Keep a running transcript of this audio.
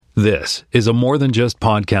This is a More Than Just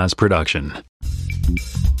Podcast production.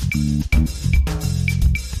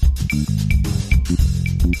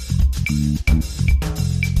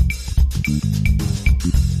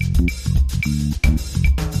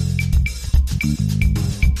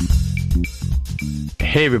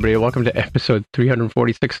 Hey everybody, welcome to episode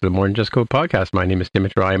 346 of the More Than Just Code podcast. My name is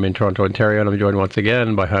Dimitri. I'm in Toronto, Ontario, and I'm joined once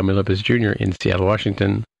again by Jaime Lopez Jr. in Seattle,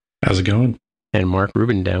 Washington. How's it going? And Mark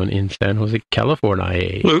Rubin down in San Jose,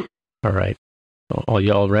 California. Hello. All right. All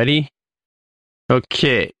y'all ready?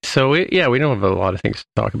 Okay. So, we don't have a lot of things to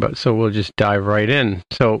talk about, so we'll just dive right in.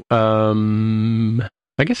 So,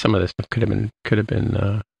 I guess some of this stuff could have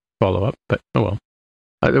been follow-up, but oh well.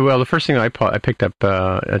 Well, the first thing I picked up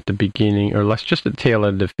at the beginning, or just at the tail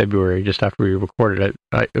end of February, just after we recorded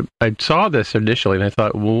it, I saw this initially, and I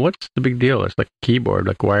thought, well, what's the big deal? It's like a keyboard.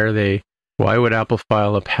 Like, why would Apple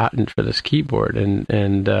file a patent for this keyboard?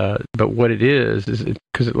 But what it is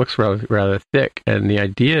because it looks rather thick, and the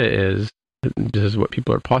idea is, this is what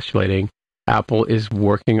people are postulating, Apple is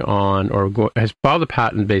working on, has filed a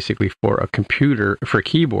patent basically for a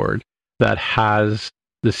keyboard that has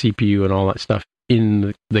the CPU and all that stuff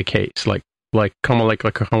in the case, like a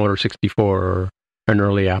Commodore 64 or an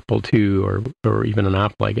early Apple II or even an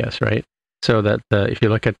Apple, I guess, right? So that if you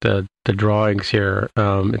look at the drawings here,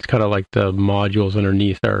 it's kind of like the modules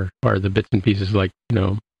underneath are the bits and pieces, like,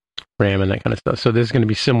 RAM and that kind of stuff. So this is going to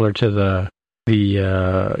be similar to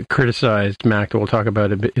the criticized Mac that we'll talk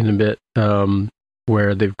about in a bit,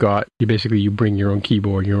 where they've got you bring your own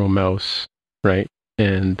keyboard, your own mouse, right?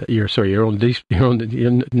 And your own.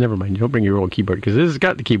 Never mind. You don't bring your own keyboard because this has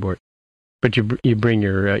got the keyboard, but you bring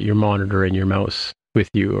your monitor and your mouse with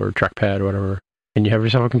you, or trackpad or whatever, and you have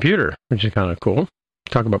yourself a computer, which is kind of cool.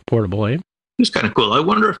 Talk about portable, eh? It's kind of cool. I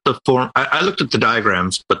wonder if the form. I looked at the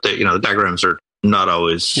diagrams, but the diagrams are not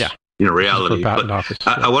always reality. But office,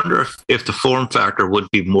 I wonder if the form factor would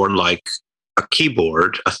be more like a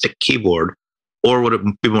keyboard, a thick keyboard, or would it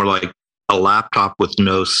be more like a laptop with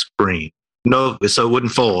no screen? No, so it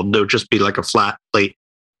wouldn't fold. There would just be like a flat plate,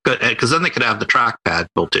 because then they could have the trackpad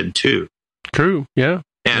built in too. True. Yeah.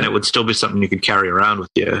 And it would still be something you could carry around with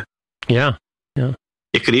you. Yeah. Yeah.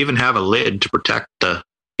 It could even have a lid to protect the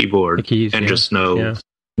keyboard, the keys, and just no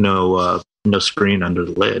screen under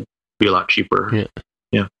the lid. Be a lot cheaper. Yeah.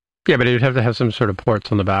 Yeah, but it would have to have some sort of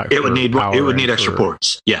ports on the back. It would need extra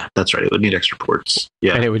ports. Yeah, that's right. It would need extra ports.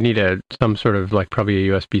 Yeah, and it would need some sort of, like, probably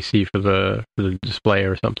a USB-C for the display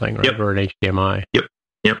or something, right? Yep. Or an HDMI. Yep.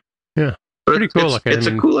 Yeah, but pretty cool. It's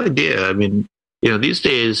a cool idea. I mean, these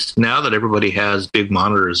days, now that everybody has big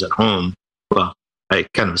monitors at home, well, I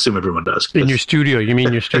kind of assume everyone does. In your studio, you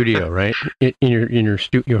mean your studio, right? In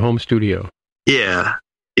your home studio. Yeah.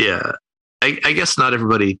 I guess not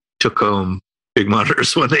everybody took home big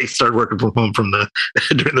monitors when they started working from home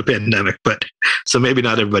during the pandemic, but so maybe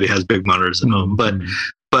not everybody has big monitors at home. But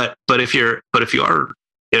if we're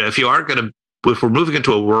moving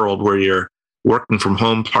into a world where you're working from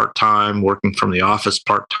home part-time, working from the office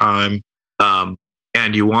part-time,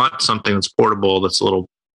 and you want something that's portable, that's a little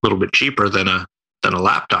bit cheaper than a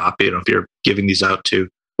laptop, if you're giving these out to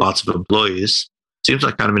lots of employees, seems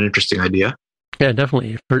like kind of an interesting idea. Yeah,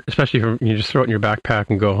 definitely. Especially if you just throw it in your backpack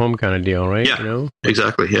and go home kind of deal, right? Yeah,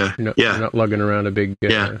 exactly. Yeah. You're not lugging around a big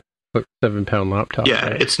 7-pound laptop. Yeah,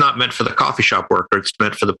 right? It's not meant for the coffee shop worker. It's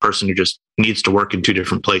meant for the person who just needs to work in two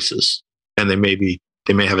different places, and they may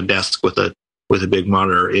have a desk with a big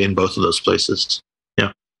monitor in both of those places.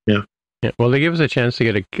 Yeah. Well, they gave us a chance to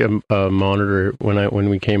get a monitor when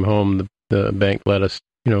we came home. The bank let us,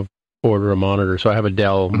 order a monitor. So I have a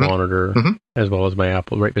Dell monitor as well as my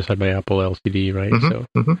Apple, right beside my Apple LCD, right? So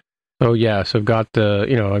I've got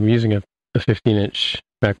I'm using a 15-inch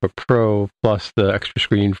MacBook Pro plus the extra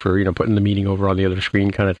screen for, putting the meeting over on the other screen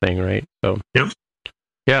kind of thing, right? So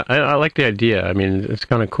yeah, I like the idea. I mean, it's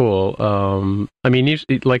kind of cool. I mean,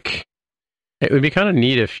 it would be kind of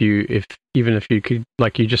neat if you could,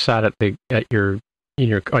 like, you just sat on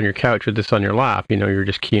your couch with this on your lap, you're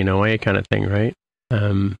just keying away kind of thing, right?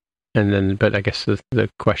 But I guess the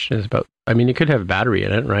question is about, I mean, it could have a battery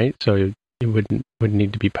in it, right? So it wouldn't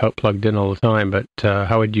need to be plugged in all the time. But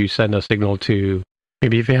how would you send a signal to,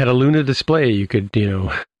 maybe if you had a Luna display, you could,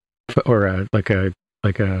 or like a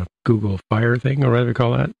Google Fire thing, or whatever you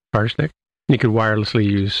call that, Fire Stick. You could wirelessly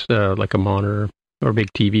use like a monitor or a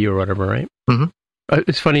big TV or whatever, right? Mm-hmm.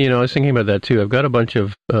 It's funny, I was thinking about that too. I've got a bunch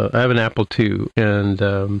of, I have an Apple II and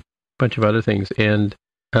a bunch of other things, and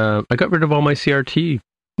I got rid of all my CRT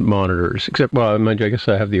monitors, except, well, mind you, I guess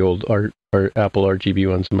I have the old Apple RGB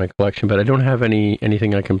ones in my collection, but I don't have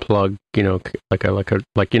anything I can plug,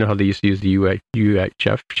 like how they used to use the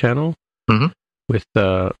UHF channel,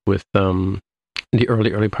 the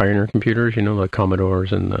early Pioneer computers, the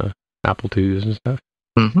Commodores and the Apple IIs and stuff.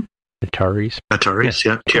 Mm-hmm. Ataris,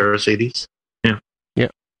 yeah. TRS-80s. Yeah.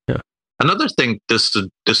 Another thing this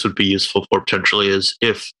would be useful for potentially is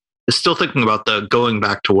if still thinking about the going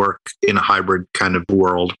back to work in a hybrid kind of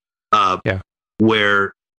world,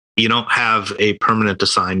 where you don't have a permanent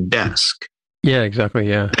assigned desk. Yeah, exactly.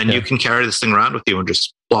 Yeah, and you can carry this thing around with you and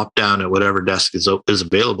just plop down at whatever desk is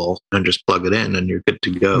available and just plug it in, and you're good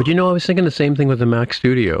to go. But I was thinking the same thing with the Mac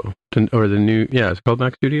Studio or the new. Yeah, it's called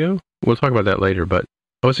Mac Studio. We'll talk about that later, but.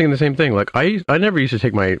 I was thinking the same thing. Like I never used to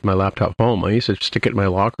take my laptop home. I used to stick it in my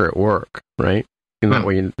locker at work, right? And that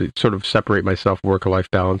way you sort of separate myself, work-life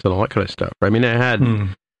balance, and all that kind of stuff. I mean, I had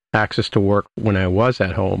access to work when I was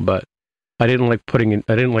at home, but I didn't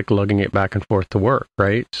like lugging it back and forth to work,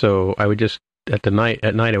 right? So I would just at night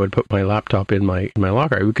I would put my laptop in my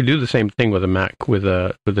locker. We could do the same thing with a Mac with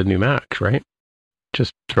the new Macs, right?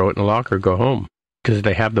 Just throw it in the locker, go home, because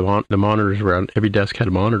they have the monitors around. Every desk had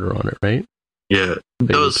a monitor on it, right? Yeah,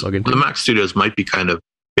 the Mac Studios might be kind of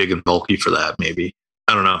big and bulky for that. Maybe,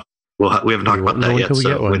 I don't know. We haven't talked about that yet,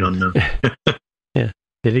 so we don't know. Yeah,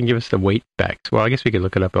 they didn't give us the weight specs. Well, I guess we could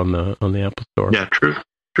look it up on the Apple Store. Yeah, true.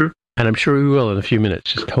 And I'm sure we will in a few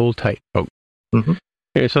minutes. Just hold tight, folks. Mm-hmm.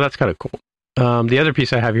 Okay, so that's kind of cool. The other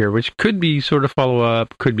piece I have here, which could be sort of follow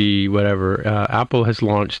up, could be whatever. Apple has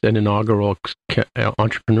launched an inaugural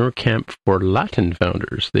entrepreneur camp for Latin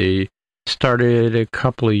founders. They started a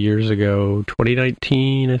couple of years ago,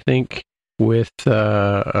 2019, I think, with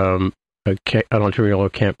an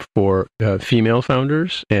entrepreneurial camp for female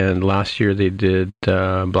founders. And last year they did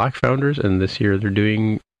black founders, and this year they're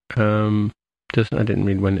doing. I didn't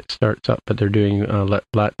read when it starts up, but they're doing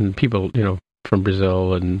Latin people, from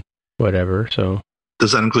Brazil and whatever. So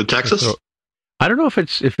does that include Texas? I don't know if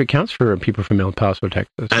it counts for people from El Paso,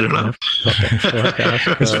 Texas. I don't know.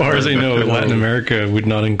 As far as I know, Latin America would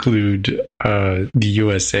not include the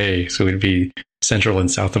USA, so it would be Central and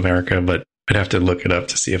South America, but I'd have to look it up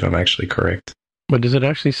to see if I'm actually correct. But does it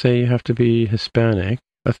actually say you have to be Hispanic?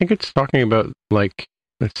 I think it's talking about,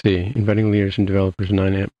 let's see, inviting leaders and developers,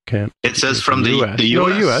 9-amp camp. It says from the US.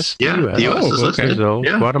 US. Yeah, the US. The US is listed. Brazil,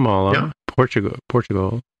 Guatemala,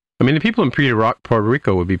 Portugal. I mean, the people in Puerto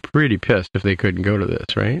Rico would be pretty pissed if they couldn't go to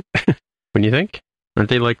this, right? When you think? Aren't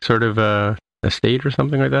they sort of a state or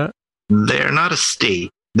something like that? They're not a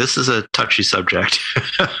state. This is a touchy subject.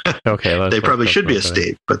 Okay. They probably should be a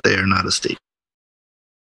state, but they are not a state.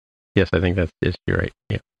 Yes, I think you're right.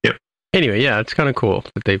 Yeah. Yep. Anyway, yeah, it's kind of cool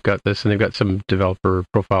that they've got this, and they've got some developer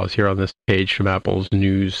profiles here on this page from Apple's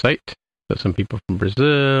news site. So some people from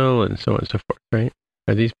Brazil and so on and so forth, right?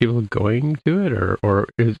 Are these people going to it, or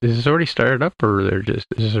is this already started up, or is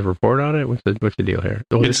this a report on it? What's the deal here?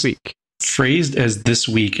 This week. Phrased as this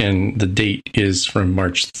week, and the date is from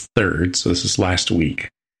March 3rd, so this is last week.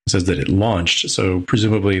 It says that it launched, so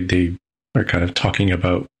presumably they are kind of talking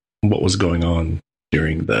about what was going on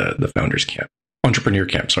during the founders camp. Entrepreneur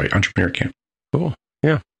camp. Cool.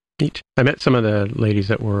 Yeah. Neat. I met some of the ladies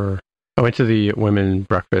I went to the women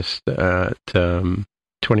breakfast at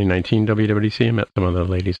 2019 WWDC. I met some of the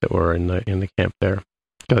ladies that were in the camp there.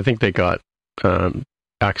 I think they got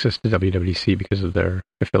access to WWDC because of their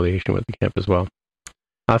affiliation with the camp as well.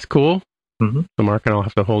 That's cool. Mm-hmm. So Mark and I'll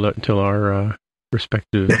have to hold out until our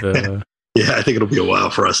respective yeah, I think it'll be a while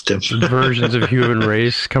for us, Tim. versions of human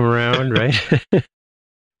race come around, right?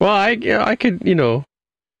 Well, I could, I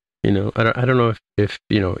don't know if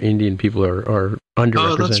Indian people are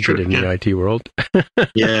underrepresented in the IT world.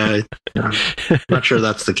 Yeah, I'm not sure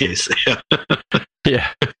that's the case.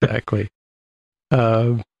 Yeah, exactly.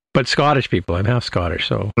 But Scottish people, I'm half Scottish,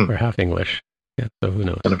 so we're half English. Yeah, so who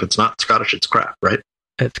knows? And if it's not Scottish, it's crap, right?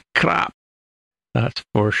 It's crap. That's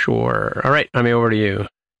for sure. All right, I'm over to you.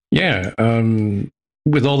 Yeah.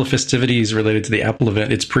 With all the festivities related to the Apple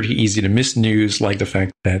event, it's pretty easy to miss news like the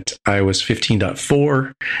fact that iOS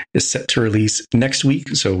 15.4 is set to release next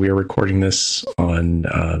week. So we are recording this on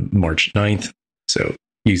March 9th. So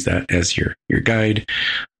use that as your guide.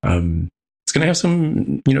 It's going to have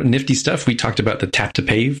some, nifty stuff. We talked about the tap to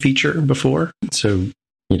pay feature before. So,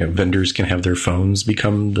 vendors can have their phones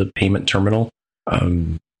become the payment terminal.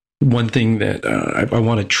 One thing that I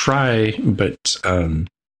want to try, but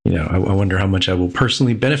I wonder how much I will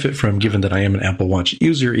personally benefit from, given that I am an Apple Watch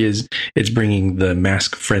user, is it's bringing the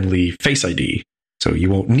mask-friendly Face ID. So you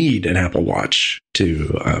won't need an Apple Watch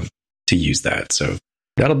to use that. So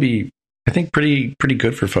that'll be, I think, pretty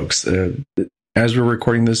good for folks. As we're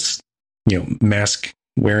recording this, mask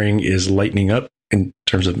wearing is lightening up in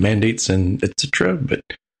terms of mandates and etc. But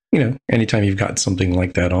anytime you've got something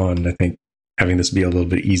like that on, I think having this be a little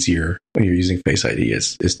bit easier when you're using Face ID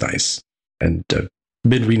is nice. And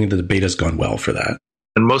been reading that the beta's gone well for that.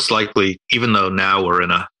 And most likely, even though now we're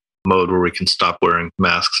in a mode where we can stop wearing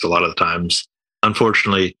masks a lot of the times,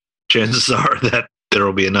 unfortunately, chances are that there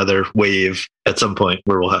will be another wave at some point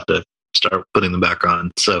where we'll have to start putting them back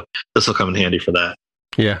on. So this will come in handy for that.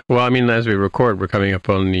 Yeah. Well, I mean, as we record, we're coming up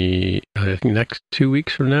on the, I think next 2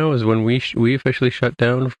 weeks from now is when we officially shut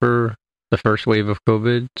down for the first wave of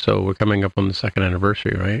COVID. So we're coming up on the second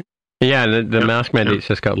anniversary, right? Yeah, and the mask mandates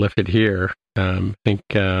just got lifted here. I think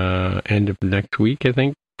end of next week, I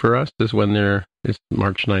think, for us is when it's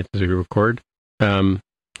March 9th as we record. End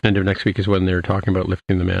of next week is when they're talking about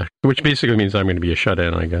lifting the mask, which basically means I'm going to be a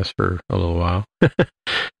shut-in, I guess, for a little while.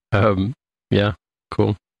 Yeah,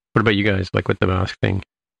 cool. What about you guys, like with the mask thing?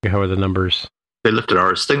 How are the numbers? They lifted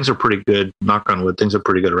ours. Things are pretty good. Knock on wood, things are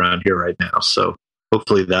pretty good around here right now. So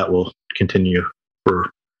hopefully that will continue for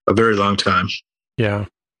a very long time. Yeah.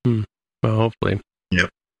 Well, hopefully. Yep.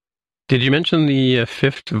 Did you mention the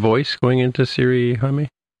fifth voice going into Siri, Jaime?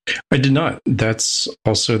 I did not. That's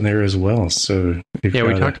also in there as well. So we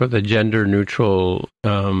talked about the gender neutral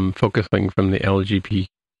focusing from the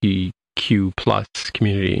LGBTQ plus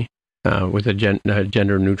community with a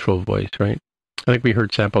gender neutral voice, right? I think we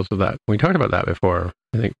heard samples of that. We talked about that before,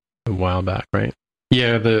 I think a while back, right?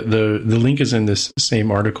 Yeah, the link is in this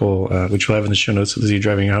same article, which we'll have in the show notes as you're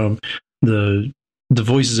driving home. The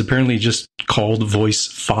voice is apparently just called Voice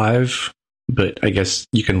 5, but I guess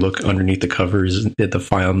you can look underneath the covers at the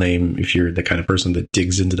file name if you're the kind of person that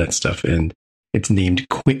digs into that stuff, and it's named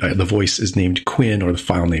Quinn. The voice is named Quinn, or the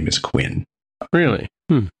file name is Quinn. Really?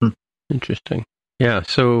 Interesting. Yeah.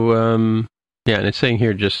 So, and it's saying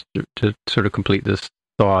here just to sort of complete this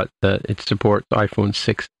thought that it supports iPhone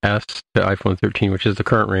 6s to iPhone 13, which is the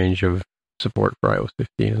current range of support for iOS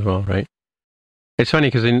 15 as well, right? It's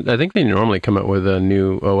funny because I think they normally come out with a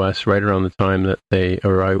new OS right around the time that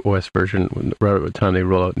or iOS version right at the time they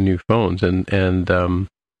roll out new phones, and the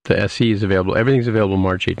SE is available. Everything's available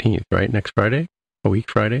March 18th, right? Next Friday, a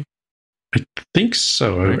week Friday. I think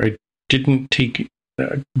so. Right. I didn't take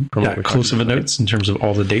that close of a notes in terms of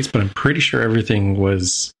all the dates, but I'm pretty sure everything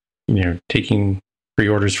was, taking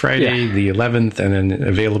pre-orders Friday, the 11th, and then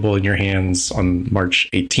available in your hands on March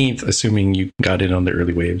 18th, assuming you got in on the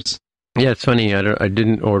early waves. Yeah, it's funny. I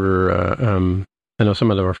didn't order. I know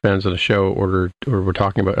some of our fans of the show ordered, or were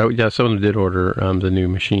talking about. Oh, yeah, some of them did order the new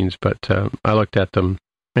machines, but I looked at them,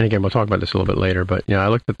 and again, we'll talk about this a little bit later. But yeah, I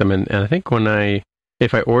looked at them, and I think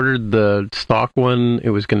if I ordered the stock one, it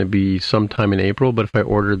was going to be sometime in April. But if I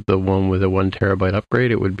ordered the one with a 1 terabyte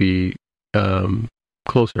upgrade, it would be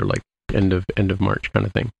closer, like end of March kind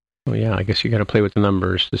of thing. So yeah, I guess you got to play with the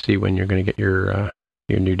numbers to see when you're going to get your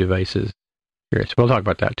new devices. So we'll talk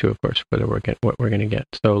about that too, of course, what we're going to get.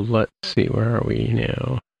 So let's see, where are we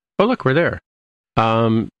now? Oh, look, we're there.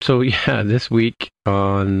 So yeah, this week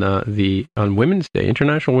on Women's Day,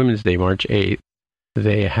 International Women's Day, March 8th,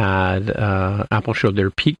 they had Apple showed their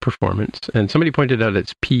Peak performance, and somebody pointed out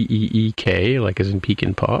it's PEEK, like as in Peek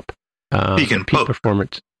and Pop. Peek and Poke.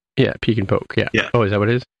 Performance. Yeah, Peek and Poke. Yeah. Oh, is that what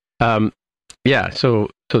it is? Yeah. So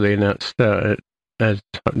they announced. As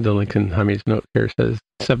the link in Jaime's note here says,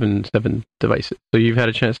 seven devices. So you've had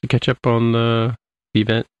a chance to catch up on the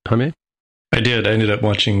event, Jaime? I did. I ended up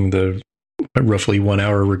watching the roughly 1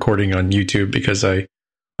 hour recording on YouTube because I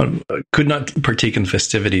could not partake in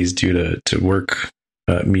festivities due to work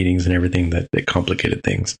meetings and everything that complicated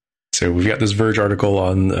things. So we've got this Verge article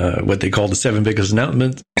on what they call the 7 biggest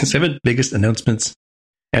announcements.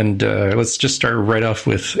 And let's just start right off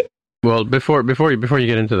with. Well, before you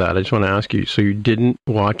get into that, I just want to ask you. So you didn't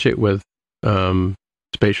watch it with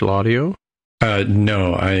spatial audio?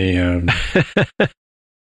 No, I.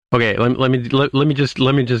 Okay, let me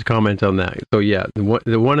just comment on that. So yeah,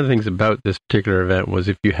 one of the things about this particular event was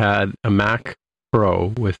if you had a Mac Pro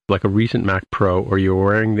with like a recent Mac Pro, or you were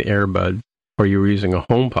wearing the earbuds, or you were using a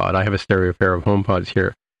HomePod. I have a stereo pair of HomePods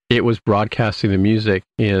here. It was broadcasting the music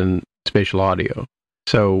in spatial audio.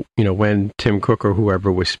 So, when Tim Cook or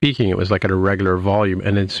whoever was speaking, it was like at a regular volume.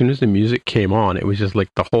 And as soon as the music came on, it was just like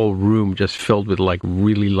the whole room just filled with like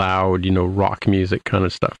really loud, rock music kind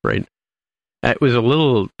of stuff, right? It was a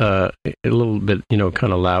little bit,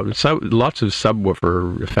 kind of loud. So, lots of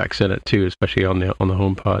subwoofer effects in it too, especially on the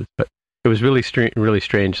HomePods. But it was really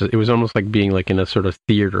strange. It was almost like being like in a sort of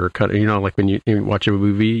theater kind of, like when you watch a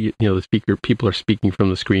movie, people are speaking from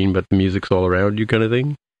the screen, but the music's all around you kind of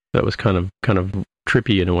thing. That was kind of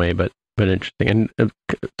trippy in a way, but interesting, and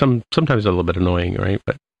sometimes a little bit annoying, right?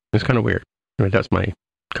 But it's kind of weird. Anyway, that's my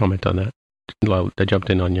comment on that. I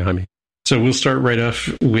jumped in on you, Jaime. So we'll start right off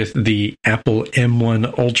with the Apple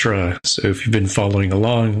M1 Ultra. So if you've been following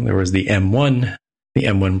along, there was the M1, the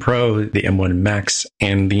M1 Pro, the M1 Max,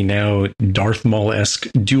 and the now Darth Maul-esque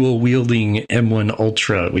dual-wielding M1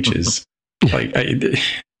 Ultra, which is like,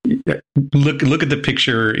 look at the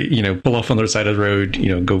picture. Pull off on the side of the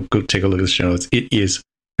road. Go take a look at the show notes. It is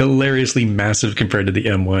hilariously massive compared to the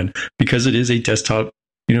M1 because it is a desktop,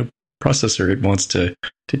 processor. It wants to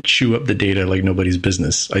chew up the data like nobody's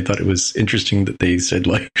business. I thought it was interesting that they said,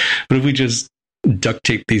 like, what if we just duct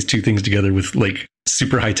tape these two things together with like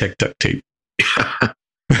super high tech duct tape?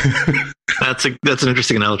 That's an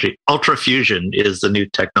interesting analogy. Ultra Fusion is the new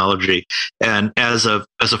technology, and as a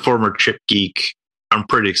former chip geek, I'm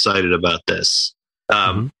pretty excited about this.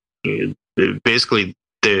 Basically,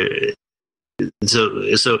 so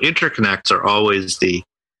interconnects are always the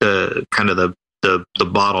kind of the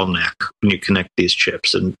bottleneck when you connect these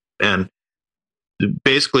chips, and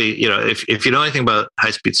basically, if you know anything about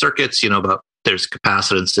high speed circuits, about there's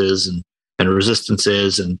capacitances and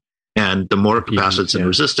resistances, and the more capacitance and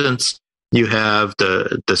resistance you have,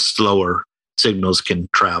 the slower signals can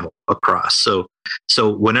travel across. So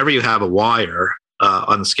whenever you have a wire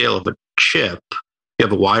on the scale of a chip, you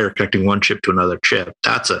have a wire connecting one chip to another chip.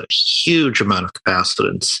 That's a huge amount of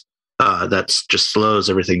capacitance. That's just slows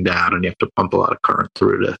everything down, and you have to pump a lot of current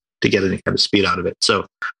through to get any kind of speed out of it. So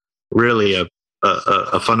really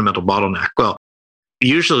a fundamental bottleneck. Well,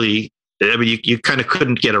 usually, you kind of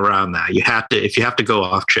couldn't get around that. If you have to go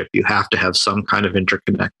off chip, you have to have some kind of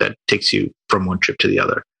interconnect that takes you from one chip to the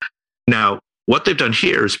other. Now, what they've done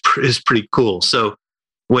here is pretty cool. So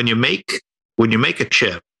when you make a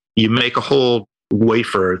chip, you make a whole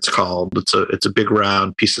wafer. It's called. It's a big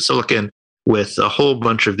round piece of silicon with a whole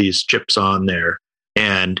bunch of these chips on there.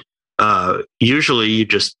 And usually you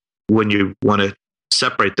just, when you want to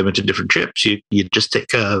separate them into different chips, you just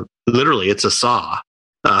take literally it's a saw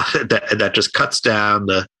that just cuts down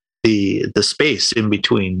the space in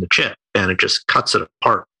between the chip, and it just cuts it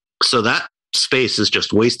apart. So that space is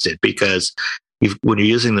just wasted because when you're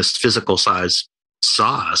using this physical size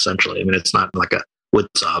saw, essentially, it's not like a wood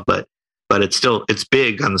saw, but it's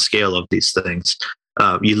big on the scale of these things.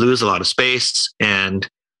 You lose a lot of space, and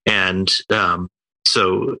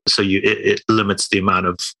so it limits the amount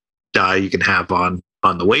of die you can have on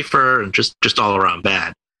the wafer, and just all around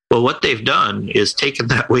bad. Well, what they've done is taken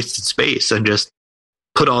that wasted space and just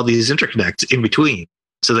put all these interconnects in between,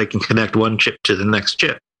 so they can connect one chip to the next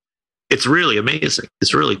chip. It's really amazing.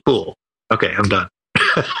 It's really cool. Okay, I'm done.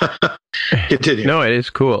 Continue. No, it is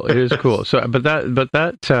cool. It is cool. So, but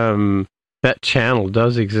that channel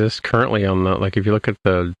does exist currently on the, like, if you look at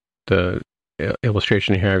the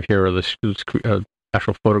illustration you have here, or the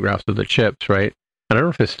actual photographs of the chips, right? I don't know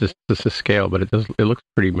if it's just the scale, but it looks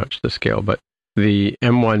pretty much the scale. But the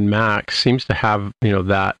M1 Max seems to have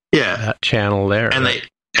that channel there, and right?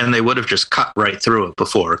 they would have just cut right through it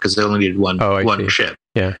before, because they only needed one chip.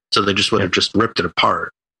 Yeah, so they just would have just ripped it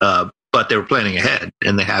apart. But they were planning ahead,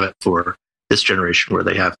 and they have it for this generation where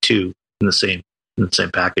they have two in the same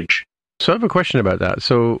package. So I have a question about that.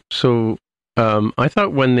 So I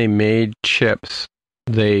thought when they made chips,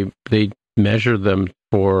 they measure them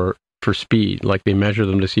for speed, like they measure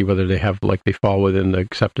them to see whether they have, like, they fall within the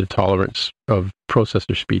accepted tolerance of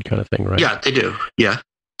processor speed, kind of thing, right? Yeah, they do. Yeah.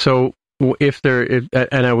 So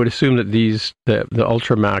and I would assume that the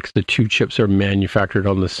Ultra Max, the two chips are manufactured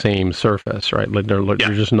on the same surface, right? Like they're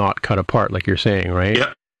just not cut apart, like you're saying, right?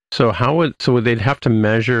 Yeah. So would they have to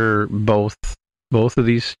measure both of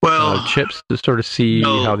these chips to sort of see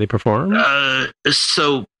how they perform?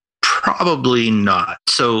 So probably not.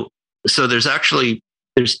 So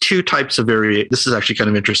there's two types of variation. This is actually kind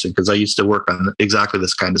of interesting because I used to work on exactly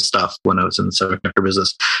this kind of stuff when I was in the semiconductor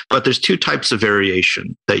business. But there's two types of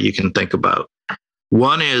variation that you can think about.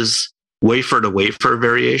 One is wafer to wafer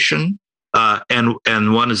variation,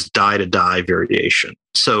 and one is die to die variation.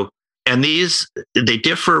 So, and they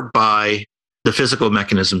differ by the physical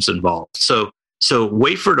mechanisms involved. So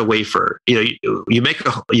wafer to wafer, you make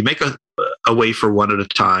a wafer one at a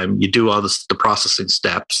time. You do all the processing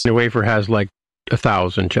steps. The wafer has like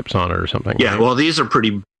 1,000 chips on it or something. Yeah, right? Well, these are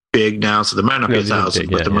pretty big now, so there might not be 1,000,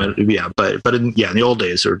 but in the old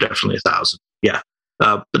days there were definitely 1,000. Yeah,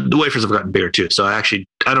 but the wafers have gotten bigger too. So I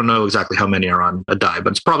don't know exactly how many are on a die,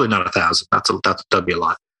 but it's probably not 1,000. That'd be a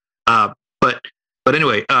lot. But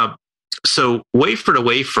anyway, so wafer to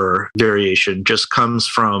wafer variation just comes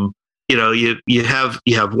from you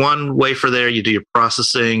have one wafer there. You do your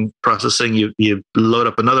processing. You load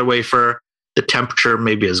up another wafer. The temperature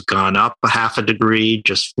maybe has gone up a half a degree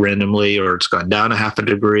just randomly, or it's gone down a half a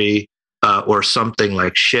degree, or something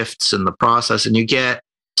like shifts in the process, and you get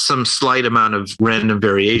some slight amount of random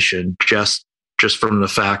variation just from the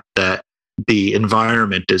fact that the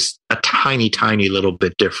environment is a tiny little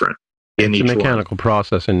bit different in each one. It's a mechanical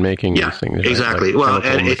process in making these things. Right? Exactly. Like well,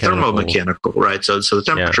 and it's thermomechanical, right? So the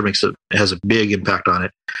temperature has a big impact on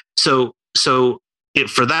it. So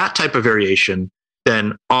for that type of variation,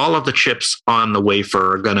 then all of the chips on the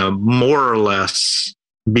wafer are going to more or less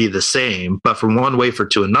be the same, but from one wafer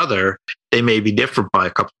to another, they may be different by a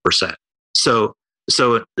couple percent. So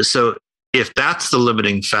if that's the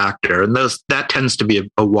limiting factor, and that tends to be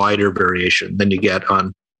a wider variation than you get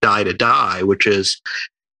on die to die, which is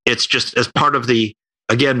it's just as part of the,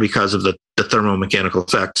 again, because of the thermomechanical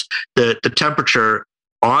effects, the temperature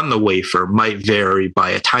on the wafer might vary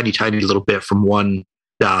by a tiny little bit from one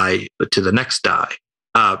die to the next die.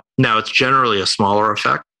 Now it's generally a smaller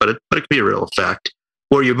effect, but it could be a real effect.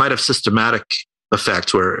 Or you might have systematic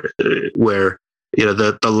effects where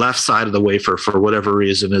the left side of the wafer, for whatever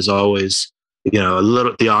reason, is always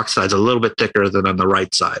the oxide's a little bit thicker than on the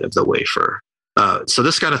right side of the wafer. So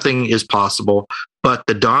this kind of thing is possible, but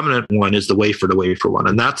the dominant one is the wafer to wafer one,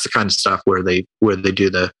 and that's the kind of stuff where they do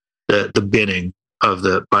the binning of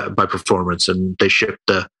by performance, and they ship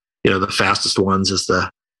the fastest ones as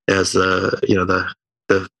the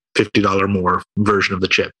 $50 more version of the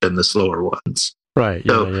chip than the slower ones. Right.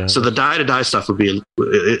 So the die to die stuff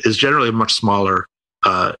is generally a much smaller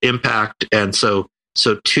impact, and so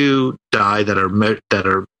two die that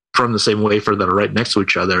are from the same wafer that are right next to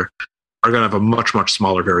each other are going to have a much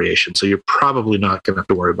smaller variation. So you're probably not going to have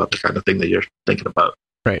to worry about the kind of thing that you're thinking about.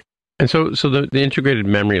 Right. And so the integrated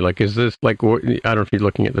memory, like, is this like, I don't know if you're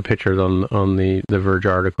looking at the pictures on the Verge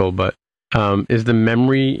article, but is the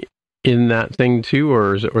memory in that thing too,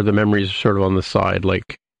 or the memory is sort of on the side,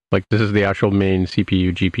 like this is the actual main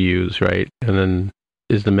CPU, GPUs, right? And then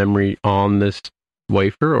is the memory on this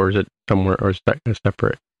wafer, or is it somewhere, or is that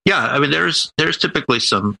separate? Yeah, I mean, there's typically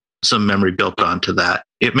some memory built onto that.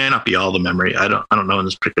 It may not be all the memory. I don't know in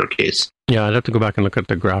this particular case. Yeah, I'd have to go back and look at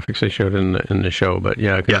the graphics they showed in the show. But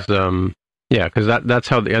because that's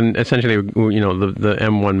how and essentially the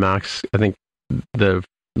M1 Max. I think the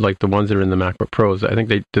ones that are in the MacBook Pros, I think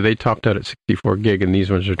they topped out at 64 gig, and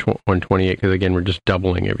these ones are 128 because again we're just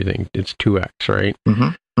doubling everything. It's 2x, right?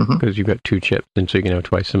 Because you've got two chips, and so you can have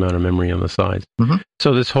twice the amount of memory on the sides.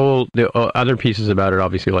 So the other pieces about it,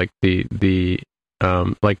 obviously, like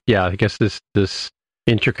I guess this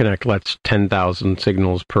interconnect lets 10,000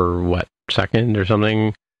 signals per second or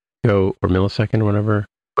something go, or millisecond or whatever.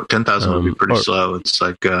 10,000 would be pretty slow. It's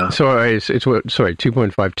like it's 2.5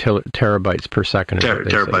 terabytes per second.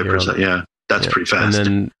 Terabyte per second. Yeah, that's pretty fast. And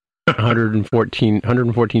then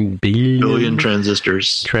 114 billion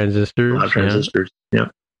transistors. A lot of transistors. Yeah.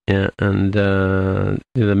 Yeah, and the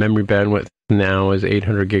memory bandwidth now is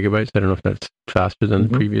 800 gigabytes. I don't know if that's faster than the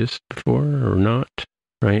previous before or not.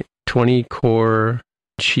 Right, 20 core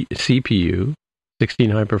CPU, 16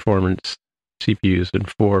 high performance CPUs,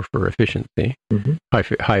 and 4 for efficiency,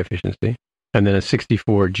 high efficiency, and then a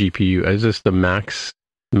 64 GPU. Is this the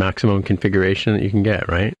maximum configuration that you can get?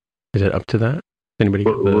 Right? Is it up to that? Anybody?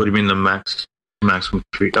 What do you mean the maximum?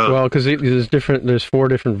 Well, because there's 4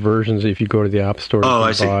 different versions. If you go to the App Store,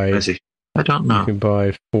 I see. I don't know. You can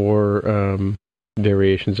buy 4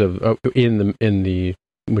 variations of in the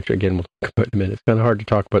which again we'll talk about in a minute. It's kind of hard to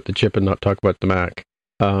talk about the chip and not talk about the Mac.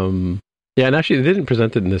 And actually they didn't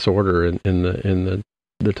present it in this order in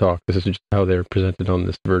the talk. This is just how they're presented on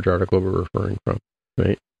this Verge article we're referring from,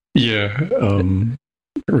 right? Yeah,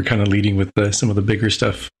 we're kind of leading with some of the bigger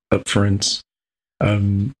stuff up front.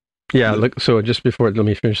 So just before, let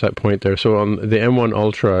me finish that point there. So on the M1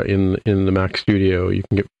 Ultra in the Mac Studio, you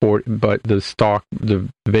can get 4, but the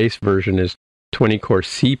base version is 20 core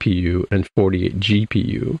CPU and 48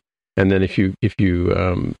 GPU. And then if you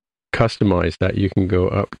customize that, you can go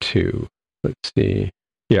up to,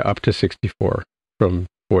 up to 64 from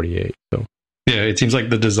 48. So yeah, it seems like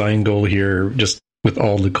the design goal here, just with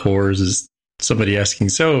all the cores, is somebody asking,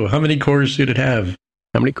 so how many cores should it have?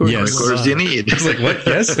 How many cores? Yes. How many cores do you need? It's like, what?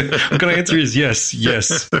 Yes? I'm going to answer is yes.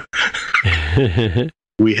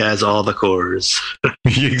 We has all the cores.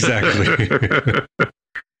 Exactly.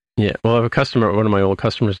 Yeah. Well, I have one of my old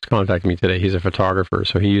customers contacted me today. He's a photographer,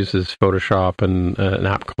 so he uses Photoshop and an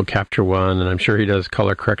app called Capture One, and I'm sure he does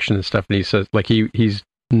color correction and stuff. And he says, like, he's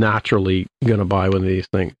naturally going to buy one of these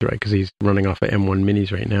things, right? Because he's running off of M1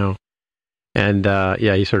 Minis right now. And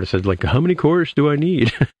he sort of said, like, how many cores do I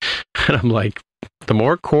need? And I'm like, the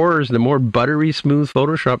more cores, the more buttery smooth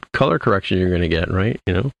Photoshop color correction you're going to get, right?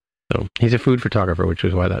 So he's a food photographer, which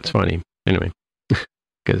is why that's funny. Anyway,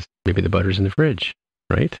 because maybe the butter's in the fridge,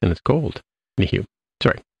 right? And it's cold. Anywho,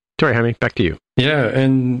 sorry, Sorry, Jaime, back to you. Yeah,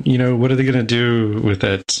 and what are they going to do with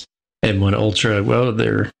that M1 Ultra? Well,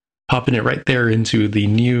 they're popping it right there into the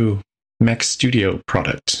new Mac Studio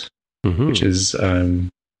product, which is,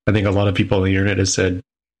 I think a lot of people on the internet have said,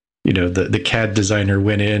 the CAD designer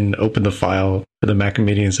went in, opened the file for the Mac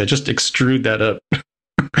Mini and said, just extrude that up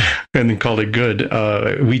and then called it good.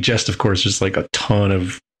 We just, of course, just like a ton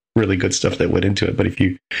of really good stuff that went into it. But if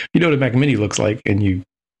you know what a Mac Mini looks like and you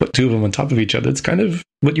put two of them on top of each other, it's kind of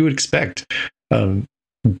what you would expect.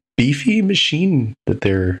 Beefy machine that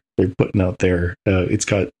they're putting out there. It's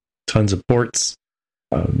got tons of ports.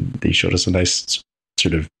 They showed us a nice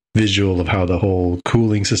sort of visual of how the whole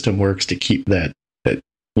cooling system works to keep that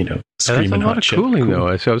screaming hot chip. That's a lot of cooling,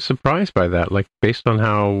 though. So I was surprised by that. Like, based on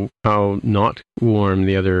how not warm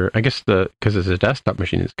the other, I guess because it's a desktop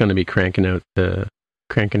machine, it's going to be cranking out the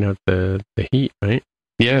heat, right?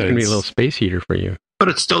 Yeah, it's going to be a little space heater for you. But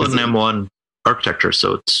it's still an M1 architecture,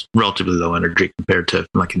 so it's relatively low energy compared to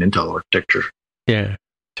like an Intel architecture. Yeah.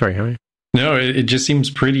 Sorry, Howie. No, it just seems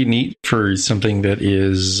pretty neat for something that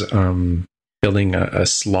is building a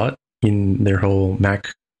slot in their whole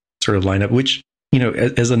Mac sort of lineup, which,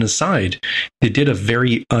 as an aside, they did a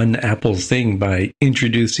very un-Apple thing by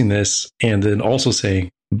introducing this and then also saying,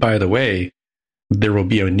 by the way, there will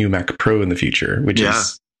be a new Mac Pro in the future, which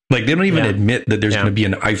is like, they don't even admit that there's going to be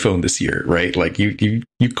an iPhone this year, right? Like you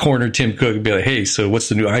corner Tim Cook and be like, hey, so what's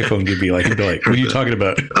the new iPhone going to be like? He'd be like, what are you talking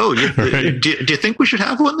about? Oh, Right? do you think we should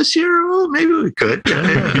have one this year? Well, maybe we could. Do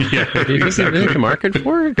you think there's a market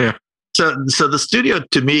for it? Yeah. So the Studio,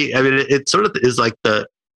 to me, I mean, it sort of is like the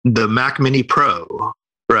Mac Mini Pro,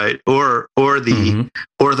 right? Or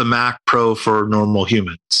the Mac Pro for normal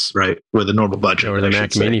humans, right? With a normal budget, or the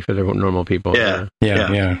Mac Mini for the normal people. Yeah.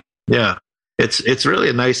 It's really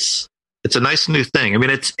a nice new thing. I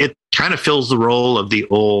mean, it kind of fills the role of the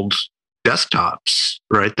old desktops,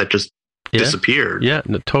 right? That just disappeared. Yeah,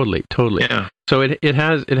 no, totally. Yeah. So it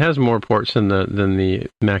has more ports than the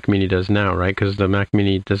Mac Mini does now, right? Because the Mac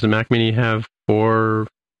Mini have 4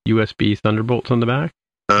 USB Thunderbolts on the back?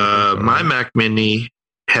 My Mac Mini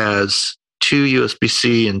has 2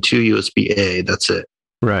 USB-C and 2 USB-A. That's it.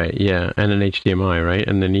 Right. Yeah, and an HDMI, right,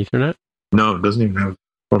 and then Ethernet. No, it doesn't even have.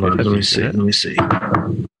 Hold on. Let me see.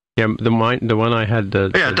 Yeah, the one I had.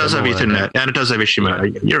 It does have Ethernet and it does have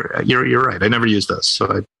HDMI. Yeah. You're right. I never used those, so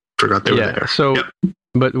I forgot they were there. So,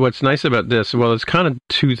 but what's nice about this? Well, it's kind of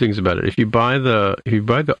two things about it. If you buy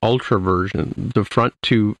the Ultra version, the front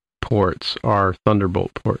 2 ports are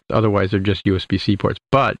Thunderbolt ports. Otherwise, they're just USB-C ports.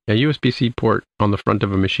 But a USB-C port on the front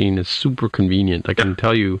of a machine is super convenient. I can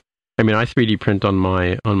tell you. I mean, I 3D print on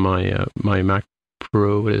my Mac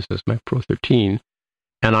Pro. What is this? Mac Pro 13.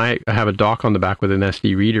 And I have a dock on the back with an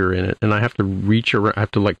SD reader in it, and I have to reach around. I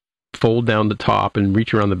have to like fold down the top and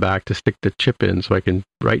reach around the back to stick the chip in, so I can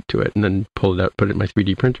write to it, and then pull it out, put it in my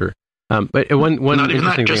 3D printer. But one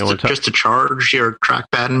interesting thing I want to just to charge your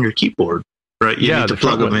trackpad and your keyboard, right? You need to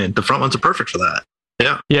plug them in. The front ones are perfect for that.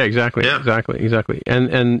 Yeah. Yeah. Exactly. Yeah. Exactly.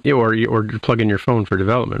 And or plug in your phone for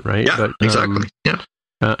development, right? Yeah. But, exactly. Yeah.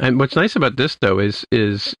 And what's nice about this, though, is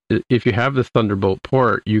if you have the Thunderbolt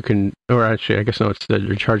port, you can, or actually, I guess no, it's that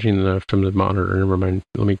you're charging from the monitor. Never mind.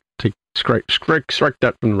 Let me strike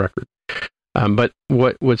that from the record. But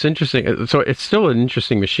what's interesting, so it's still an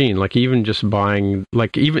interesting machine. Like even just buying,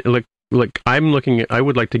 like I'm looking at, I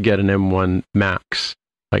would like to get an M1 Max.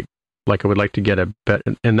 Like I would like to get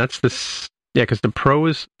and that's this, yeah, because the Pro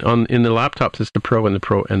is in the laptops. It's the Pro and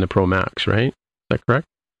the Pro Max, right? Is that correct?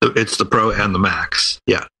 It's the Pro and the Max.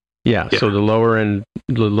 Yeah. So the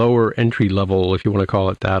lower entry level, if you want to call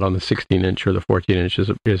it that, on the 16-inch or the 14-inch is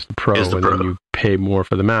the Pro, and then you pay more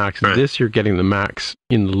for the Max. Right. This, you're getting the Max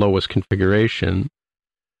in the lowest configuration.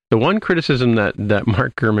 The one criticism that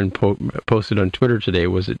Mark Gurman posted on Twitter today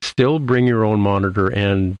was it still bring your own monitor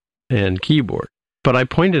and keyboard. But I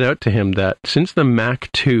pointed out to him that since the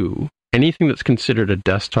Mac 2, anything that's considered a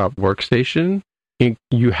desktop workstation,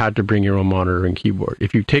 you had to bring your own monitor and keyboard.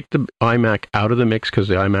 If you take the iMac out of the mix, because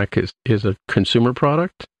the iMac is a consumer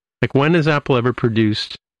product, like when has Apple ever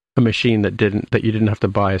produced a machine that you didn't have to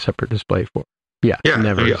buy a separate display for?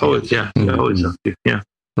 Never. Always have to. Yeah.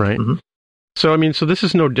 Right. Mm-hmm. So I mean, so this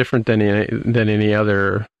is no different than any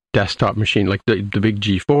other desktop machine, like the big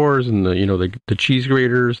G4s and the cheese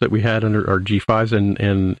graters that we had under our G5s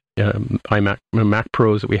and iMac Mac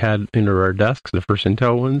Pros that we had under our desks, the first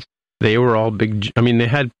Intel ones. They were all big. I mean, they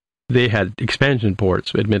had expansion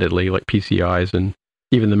ports, admittedly, like PCIs, and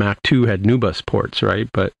even the Mac 2 had NuBus ports, right?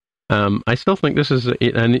 But I still think this is,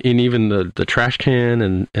 and even the trash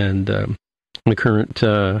can and the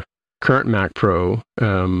current Mac Pro,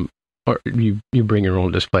 or you bring your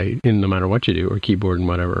own display in no matter what you do, or keyboard and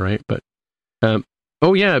whatever, right? But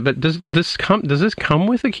but does this come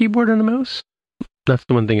with a keyboard and a mouse? That's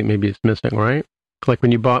the one thing that maybe it's missing, right? Like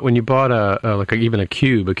when you bought even a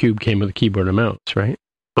Cube came with a keyboard and a mouse, right?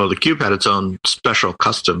 Well, the Cube had its own special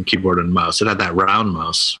custom keyboard and mouse. It had that round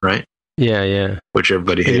mouse, right? Yeah. Which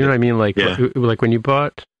everybody hated. You know what I mean? Like when you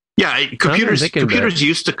bought. Yeah, computers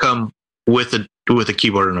used to come with a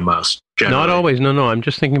keyboard and a mouse. Generally. Not always. No. I'm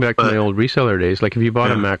just thinking back to my old reseller days. Like if you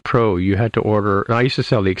bought a Mac Pro, you had to order. I used to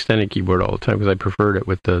sell the extended keyboard all the time because I preferred it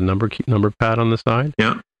with the number pad on the side.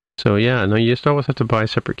 Yeah. So yeah, no, you just always have to buy a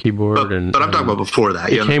separate keyboard. But I'm talking about before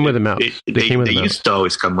that. It came with a mouse. They used to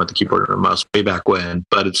always come with a keyboard and a mouse way back when,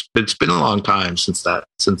 but it's been a long time since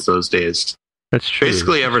those days. That's true.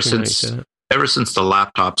 Basically, ever since the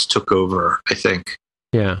laptops took over, I think.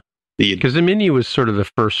 Yeah. Because the Mini was sort of the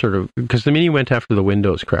first because the Mini went after the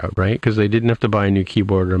Windows crowd, right? Because they didn't have to buy a new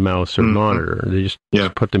keyboard or mouse or monitor. They just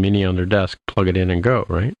put the Mini on their desk, plug it in, and go,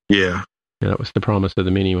 right? Yeah. That was the promise of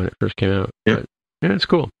the Mini when it first came out. Yeah. But, yeah, it's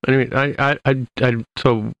cool. Anyway,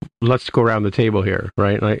 so let's go around the table here,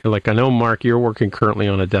 right? Like I know, Mark, you're working currently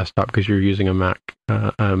on a desktop because you're using a Mac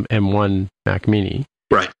M1 Mac Mini.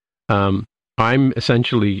 Right. I'm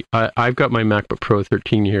essentially I've got my MacBook Pro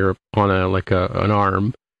 13 here on an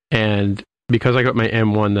ARM, and because I got my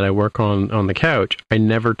M1 that I work on the couch, I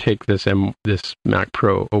never take this Mac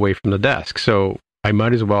Pro away from the desk. So I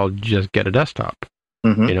might as well just get a desktop,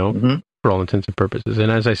 for all intents and purposes.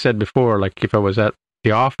 And as I said before, like if I was at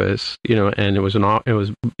the office, and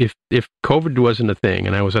if COVID wasn't a thing,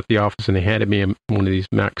 and I was at the office and they handed me one of these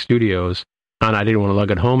Mac Studios, and I didn't want to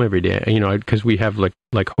lug it home every day, because we have like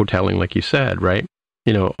hoteling, like you said, right?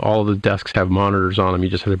 All the desks have monitors on them. You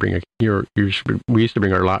just have to bring we used to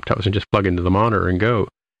bring our laptops and just plug into the monitor and go.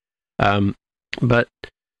 But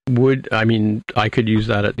I could use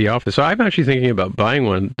that at the office. So I'm actually thinking about buying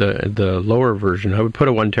one, the lower version. I would put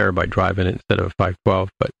a 1 terabyte drive in it instead of 512.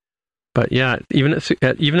 But yeah, even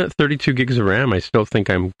at 32 gigs of RAM, I still think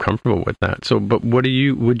I'm comfortable with that. So, but would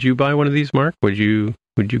you buy one of these, Mark? Would you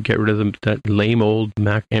get rid of that lame old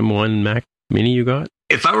Mac M1 Mac Mini you got?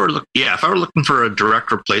 If I were looking for a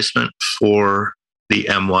direct replacement for the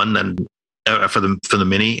M1, then for the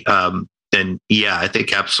Mini, then yeah, I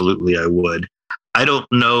think absolutely I would. I don't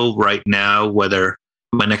know right now whether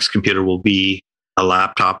my next computer will be a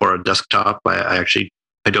laptop or a desktop. I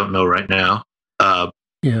don't know right now.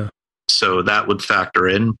 Yeah. So that would factor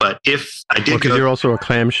in. But if I did, because you're also a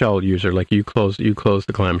clamshell user, like you close the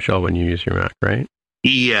clamshell when you use your Mac, right?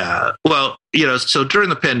 Yeah. Well, so during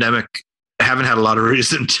the pandemic, I haven't had a lot of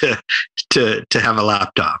reason to have a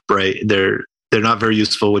laptop, right? They're not very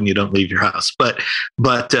useful when you don't leave your house. But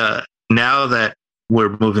now that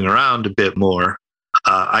we're moving around a bit more,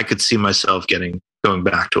 I could see myself going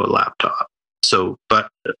back to a laptop. So, but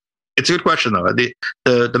it's a good question though.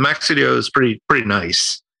 The Mac Studio is pretty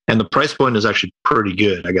nice, and the price point is actually pretty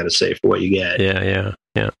good, I got to say, for what you get. Yeah.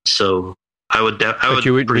 So I would.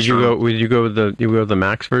 Would you go with the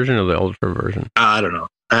Max version or the Ultra version? I don't know.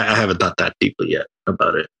 I haven't thought that deeply yet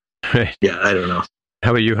about it. Right. Yeah, I don't know.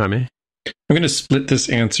 How about you, Jaime? I'm going to split this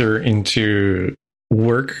answer into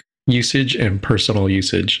work usage and personal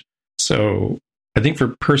usage. So I think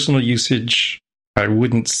for personal usage, I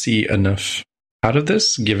wouldn't see enough out of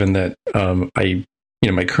this, given that my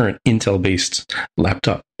current Intel-based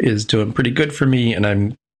laptop is doing pretty good for me, and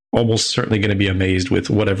I'm almost certainly going to be amazed with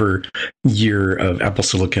whatever year of Apple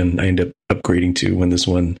Silicon I end up upgrading to when this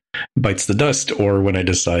one bites the dust, or when I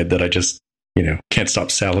decide that I just, can't stop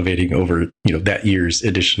salivating over, that year's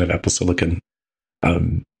edition of Apple Silicon.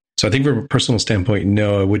 So I think from a personal standpoint,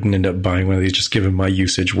 no, I wouldn't end up buying one of these, just given my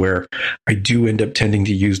usage, where I do end up tending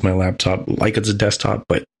to use my laptop like it's a desktop,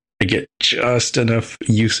 but I get just enough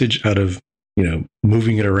usage out of,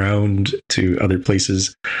 moving it around to other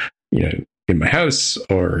places, in my house,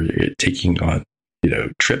 or taking on,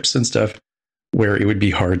 trips and stuff, where it would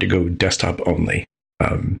be hard to go desktop only.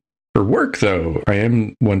 For work, though, I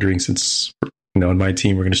am wondering, since, on my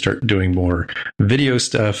team, we're going to start doing more video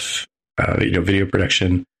stuff, video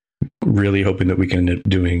production, really hoping that we can end up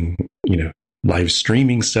doing, live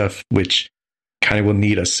streaming stuff, which kind of will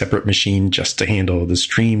need a separate machine just to handle the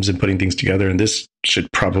streams and putting things together. And this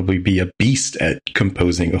should probably be a beast at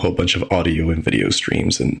composing a whole bunch of audio and video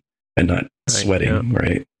streams and not sweating,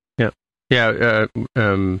 right? Yeah.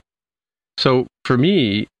 So for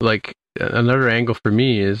me, like another angle for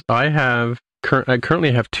me is I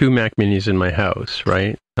currently have 2 Mac Minis in my house,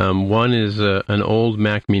 right? One is an old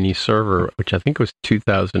Mac Mini server, which I think was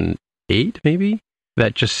 2008, maybe.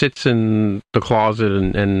 that just sits in the closet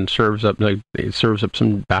and serves up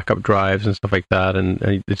some backup drives and stuff like that.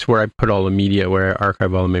 And it's where I put all the media, where I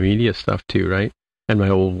archive all of my media stuff too, right? And my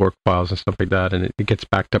old work files and stuff like that. And it gets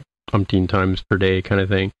backed up umpteen times per day, kind of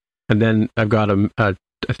thing. And then I've got I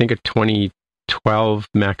think a 2012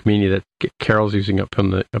 Mac Mini that Carol's using up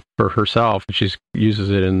for herself, and she uses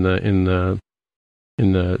it in the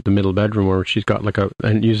middle bedroom, where she's got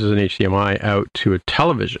and uses an HDMI out to a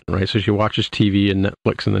television, right? So she watches TV and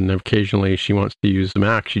Netflix, and then occasionally she wants to use the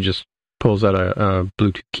Mac. She just pulls out a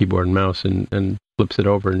Bluetooth keyboard and mouse and flips it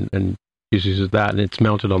over and uses that, and it's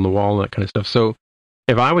mounted on the wall and that kind of stuff. So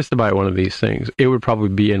if I was to buy one of these things, it would probably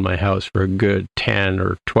be in my house for a good 10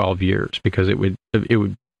 or 12 years, because it would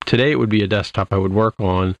today it would be a desktop I would work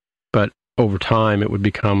on, but over time it would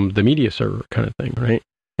become the media server kind of thing, right?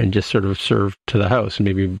 And just sort of serve to the house and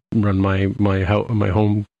maybe run my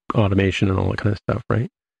home automation and all that kind of stuff, right?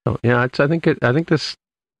 So yeah, I think this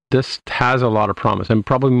has a lot of promise. I'm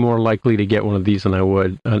probably more likely to get one of these than I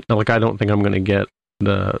would. I don't think I'm going to get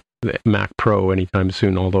the Mac Pro anytime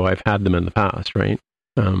soon, although I've had them in the past, right?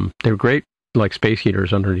 They're great, like space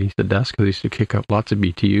heaters underneath the desk. They used to kick up lots of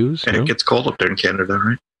BTUs. And it gets cold up there in Canada,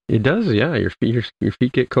 right? It does, yeah. Your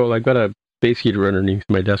feet get cold. I've got a space heater underneath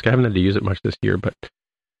my desk. I haven't had to use it much this year, but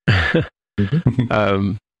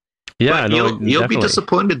But you'll be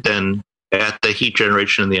disappointed then at the heat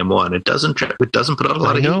generation in the M1. It doesn't put out a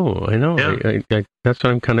lot of heat. I know. Yeah. That's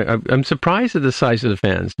what I'm surprised at the size of the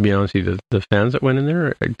fans, to be honest with you. The fans that went in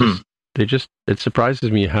there, it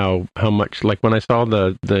surprises me how much, like when I saw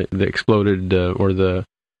the exploded or the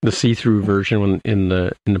see-through version in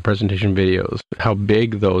the presentation videos, how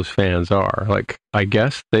big those fans are. Like, I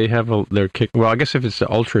guess they have I guess if it's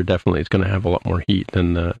the Ultra, definitely it's going to have a lot more heat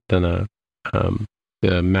than the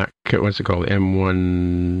Mac, what's it called,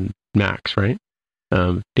 M1 Max, right?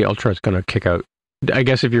 The Ultra is going to kick out. I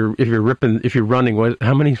guess if you're running,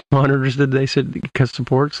 how many monitors did they say it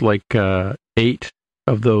supports? Like 8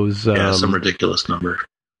 of those. Some ridiculous number.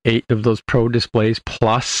 8 of those Pro displays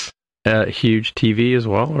plus a huge TV as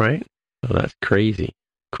well, right? So that's crazy.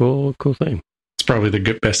 Cool thing. It's probably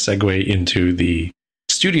the best segue into the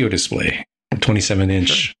studio display,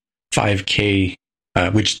 27-inch 5K,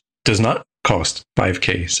 which does not cost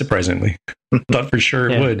 $5K, surprisingly. Thought for sure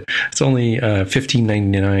it would. It's only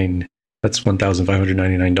 $1,599. That's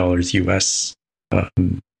 $1,599 US.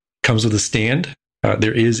 Comes with a stand.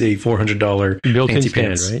 There is a $400 built-in fancy stand,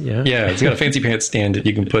 pants, right? Yeah, it's got a fancy pants stand that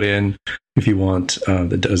you can put in if you want.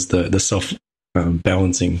 That does the self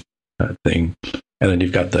balancing thing, and then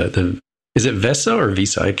you've got the is it Vesa or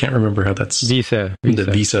Visa? I can't remember how that's Visa. The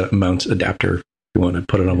Visa mount adapter. If you want to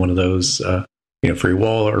put it on one of those, for your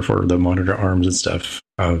wall or for the monitor arms and stuff.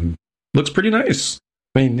 Looks pretty nice.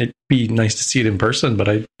 I mean, it'd be nice to see it in person, but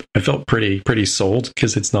I felt pretty sold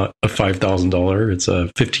because it's not a $5,000. It's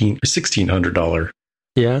a $1,600.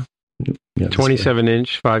 Yeah.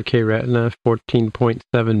 27-inch 5K Retina,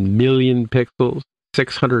 14.7 million pixels,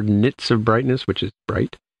 600 nits of brightness, which is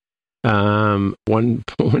bright. 1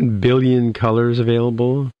 billion colors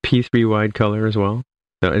available, P3 wide color as well.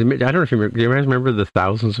 So, I don't know if you remember. Do you guys remember the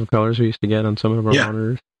thousands of colors we used to get on some of our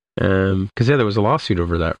monitors? Because there was a lawsuit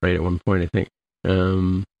over that, right, at one point, I think.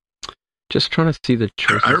 Just trying to see the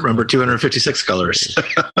choices. I remember 256 colors.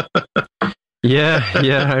 yeah,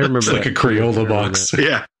 I remember. It's like a Crayola box.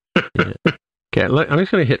 Yeah. Okay, I'm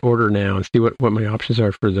just going to hit order now and see what my options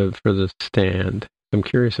are for the stand. I'm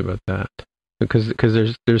curious about that because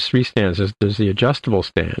there's 3 stands. There's the adjustable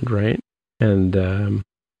stand, right? And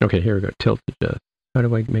okay, here we go. Tilt adjust. How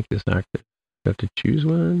do I make this active? I have to choose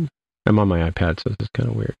one. I'm on my iPad, so this is kind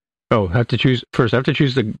of weird. Oh, I have to choose first. I have to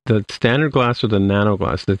choose the standard glass or the nano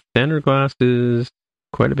glass. The standard glass is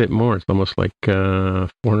quite a bit more. It's almost like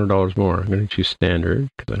 $400 more. I'm going to choose standard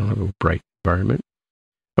because I don't have a bright environment.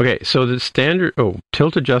 Okay, so the standard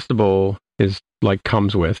tilt adjustable is like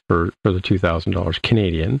comes with for the $2,000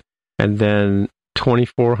 Canadian, and then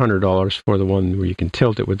 $2,400 for the one where you can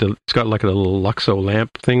tilt it with it's got like a little Luxo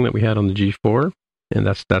lamp thing that we had on the G4, and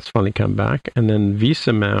that's finally come back. And then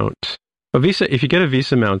Visa mount. If you get a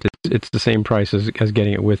Visa mount, it's the same price as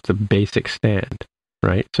getting it with the basic stand,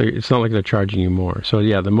 right? So it's not like they're charging you more. So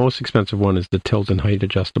yeah, the most expensive one is the tilt and height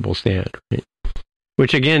adjustable stand, right?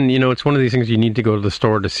 Which again, it's one of these things you need to go to the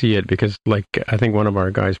store to see it because, like, I think one of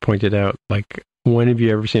our guys pointed out, like, when have you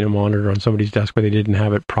ever seen a monitor on somebody's desk where they didn't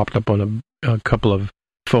have it propped up on a couple of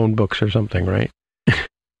phone books or something, right?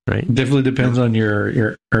 Right. Definitely depends on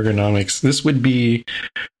your ergonomics. This would be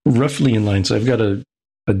roughly in line. So I've got a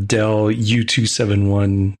Dell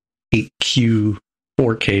U271 8Q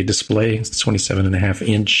 4K display. It's 27.5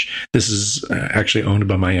 inch. This is actually owned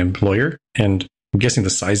by my employer, and I'm guessing the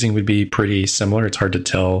sizing would be pretty similar. It's hard to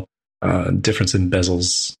tell difference in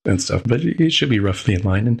bezels and stuff, but it should be roughly in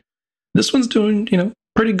line. And this one's doing,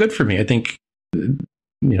 pretty good for me. I think,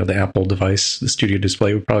 the Apple device, the Studio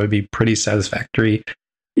Display, would probably be pretty satisfactory.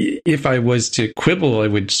 If I was to quibble, I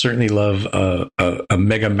would certainly love a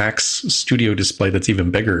Mega Max Studio Display that's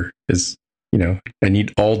even bigger. I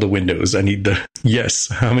need all the windows. I need the yes.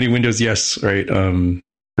 How many windows? Yes, right.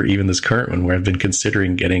 Or even this current one, where I've been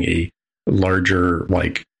considering getting a larger,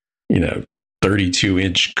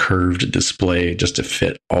 32-inch curved display just to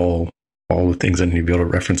fit all the things I need to be able to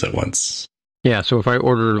reference at once. Yeah, so if I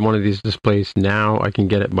order one of these displays now, I can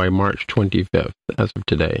get it by March 25th as of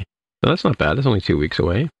today. So that's not bad. That's only 2 weeks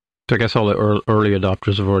away. So I guess all the early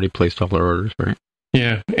adopters have already placed all their orders, right?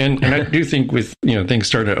 Yeah, and I do think with things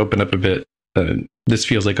starting to open up a bit, this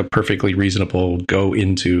feels like a perfectly reasonable go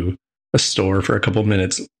into a store for a couple of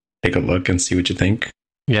minutes, take a look, and see what you think.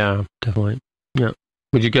 Yeah, definitely. Yeah.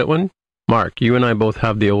 Would you get one? Mark, you and I both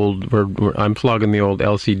have the old, I'm flogging the old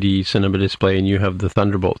LCD cinema display, and you have the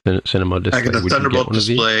Thunderbolt cinema display. I got the Thunderbolt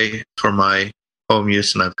display for my home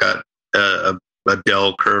use, and I've got a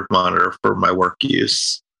Dell curved monitor for my work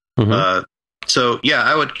use. Mm-hmm. So, yeah,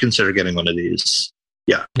 I would consider getting one of these.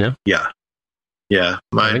 Yeah. I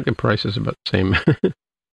think the price is about the same.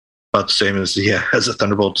 About the same as a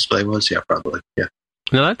Thunderbolt display was. Yeah, probably. Yeah.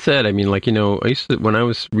 Now that said, I used to, when I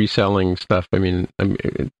was reselling stuff,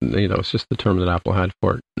 it's just the term that Apple had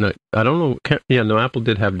for it. No, I don't know. Apple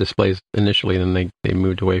did have displays initially, and then they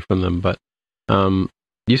moved away from them. But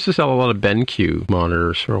used to sell a lot of BenQ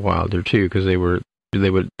monitors for a while there too, because they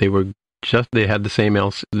had the same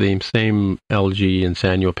LG and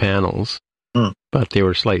Sanyo panels, but they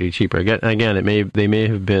were slightly cheaper. Again, they may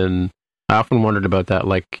have been. I often wondered about that,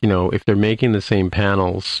 if they're making the same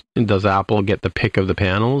panels, does Apple get the pick of the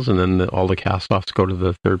panels, and then all the cast-offs go to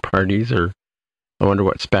the third parties? Or I wonder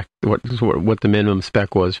what the minimum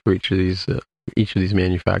spec was for each of these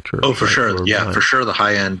manufacturers. Oh, for sure, yeah, for sure. The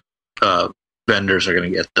high-end vendors are going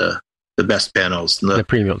to get the best panels. The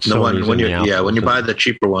premium. When you buy the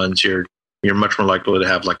cheaper ones, you're much more likely to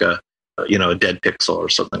have like a dead pixel or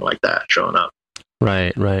something like that showing up.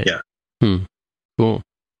 Right. Yeah. Cool.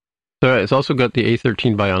 So it's also got the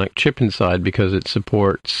A13 Bionic chip inside because it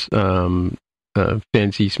supports fancy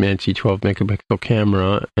smancy 12 megapixel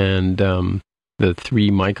camera and the 3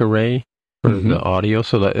 mic array for the audio.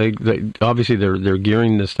 So that obviously they're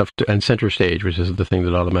gearing this stuff to, and center stage, which is the thing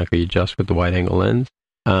that automatically adjusts with the wide angle lens.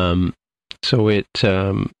 So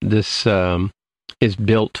this is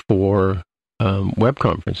built for web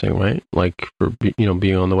conferencing, right? Like for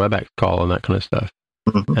being on the WebEx call and that kind of stuff.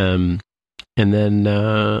 Mm-hmm. And then.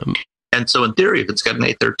 And so in theory, if it's got an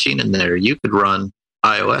A13 in there, you could run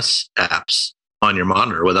iOS apps on your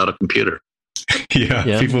monitor without a computer.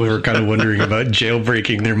 Yeah. People were kind of wondering about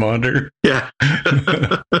jailbreaking their monitor. Yeah.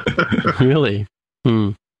 Really?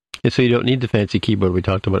 And so you don't need the fancy keyboard we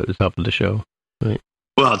talked about at the top of the show, right?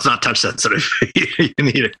 Well, it's not touch sensitive. You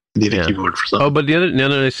need a keyboard for something. Oh, but the other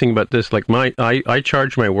nice thing about this, like I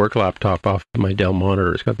charge my work laptop off my Dell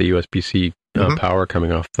monitor. It's got the USB-C power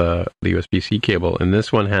coming off the USB-C cable, and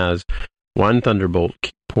this one has one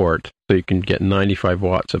Thunderbolt port, so you can get 95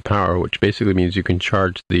 watts of power, which basically means you can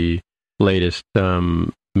charge the latest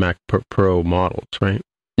Mac Pro models, right?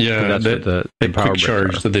 Yeah, so the quick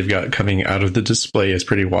charge that they've got coming out of the display is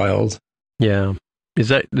pretty wild. Yeah. Is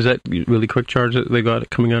that really quick charge that they got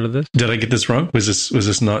coming out of this? Did I get this wrong? Was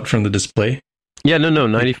this not from the display? Yeah, no,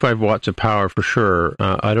 95 watts of power for sure.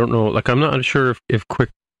 I don't know. Like, I'm not sure if quick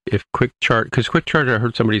charge, because quick charge, I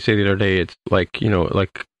heard somebody say the other day, it's like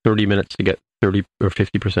 30 minutes to get 30 or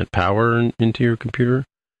 50% power into your computer,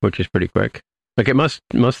 which is pretty quick. Like, it must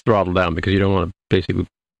throttle down because you don't want to basically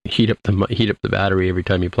heat up the battery every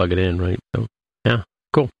time you plug it in, right? So, yeah,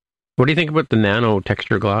 cool. What do you think about the nano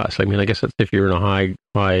texture glass? I mean, I guess that's if you're in a high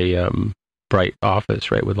bright office,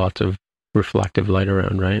 right, with lots of reflective light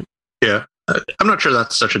around, right? Yeah. I'm not sure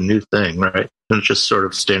that's such a new thing, right? It's just sort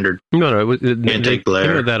of standard. No, it was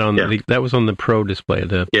anti-glare. That was on the Pro display,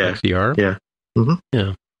 the XDR. Yeah. Mm-hmm.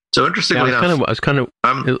 Yeah. So interestingly enough,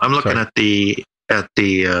 I'm looking at the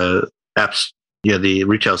apps, the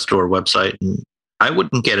retail store website, and I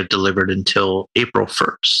wouldn't get it delivered until April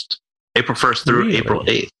 1st. April 1st through April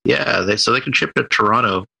 8th. Yeah, they can ship to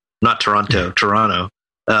Toronto,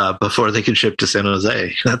 before they can ship to San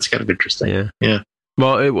Jose. That's kind of interesting. Yeah.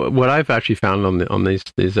 Well, what I've actually found on these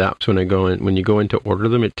apps when you go in to order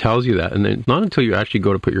them, it tells you that, and then not until you actually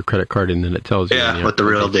go to put your credit card in, then it tells you. Yeah, what the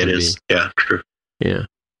real date is. Yeah, true. Yeah,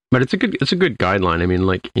 but it's a good guideline. I mean,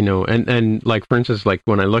 and like for instance, like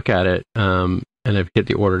when I look at it, and I've hit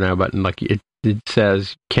the order now button, like it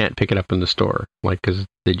says can't pick it up in the store, like because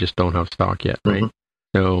they just don't have stock yet, right?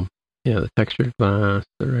 So yeah, the textured glass,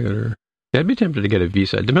 the regular. Yeah, I'd be tempted to get a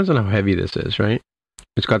Visa. It depends on how heavy this is, right?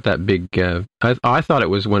 It's got that big. I thought it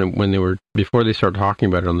was when they were before they started talking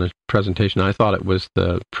about it on the presentation. I thought it was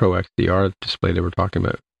the Pro XDR display they were talking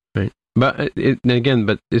about, right? But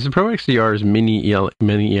but is the Pro XDR's mini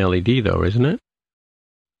LED though, isn't it?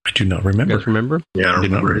 I do not remember. You guys remember? Yeah, I do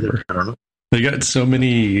don't not remember remember. either. I don't know. They got so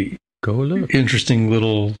many Go look. interesting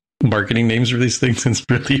little marketing names for these things. It's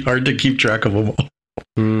really hard to keep track of them all.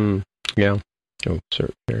 Yeah. Go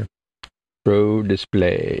search there. Pro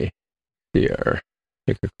Display here.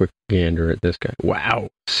 Take a quick gander at this guy. Wow,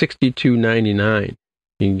 $62.99.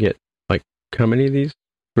 You can get like how many of these?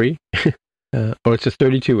 3? It's a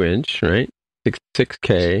 32-inch, right?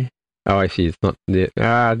 6K. Oh, I see. It's not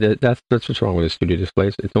that's what's wrong with the studio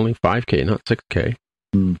displays. It's only 5K, not 6K.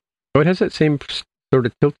 Oh, it has that same sort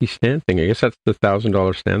of tilty stand thing. I guess that's the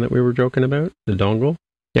 $1,000 stand that we were joking about. The dongle.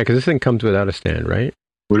 Yeah, because this thing comes without a stand, right?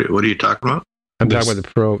 What are you talking about? I'm talking about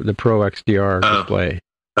the Pro XDR display.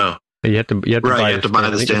 Oh, you have to buy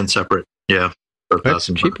the stand separate. Yeah, that's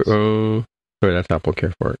cheaper. Oh, sorry, that's Apple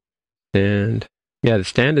Care for it. And yeah, the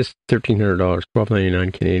stand is $1,300,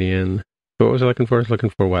 $1,299 Canadian. So what was I looking for? I was looking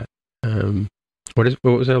for what? What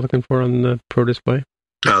was I looking for on the Pro display?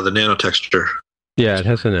 The nano texture. Yeah, it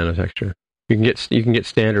has a nano texture. You can get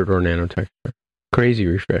standard or nano texture. Crazy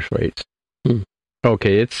refresh rates.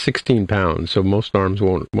 Okay, it's 16 pounds, so most arms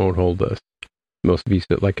won't hold this. Most Visa,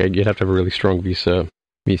 you'd have to have a really strong Visa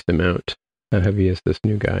mount. How heavy is this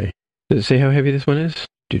new guy? Does it say how heavy this one is?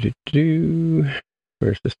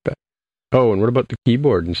 Where's the spec? Oh, and what about the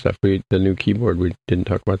keyboard and stuff? The new keyboard, we didn't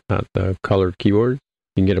talk about that. The colored keyboard.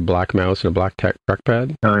 You can get a black mouse and a black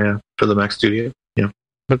trackpad. Oh yeah, for the Mac Studio. Yeah,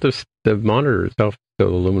 but the monitor itself is still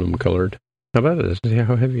aluminum colored. How about it? Does it say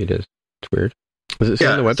how heavy it is? It's weird. Does it say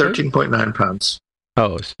on the website? 13.9 pounds.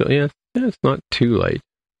 Oh, still, yeah, it's not too light.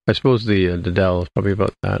 I suppose the Dell is probably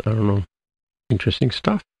about that. I don't know. Interesting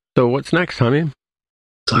stuff. So what's next, Tommy?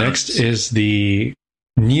 Next is the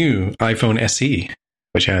new iPhone SE,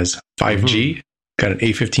 which has 5G, got an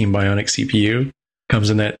A15 Bionic CPU, comes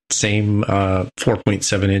in that same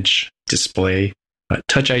 4.7-inch display,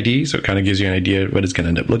 Touch ID, so it kind of gives you an idea of what it's going to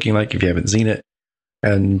end up looking like if you haven't seen it,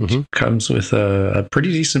 and comes with a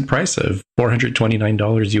pretty decent price of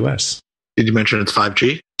 $429 US. Did you mention it's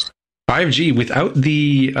 5G? 5G without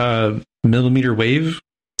the millimeter wave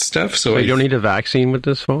stuff. So you don't need a vaccine with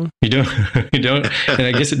this phone? You don't. And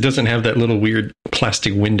I guess it doesn't have that little weird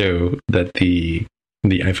plastic window that the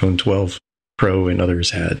iPhone 12 Pro and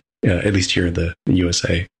others had, at least here in the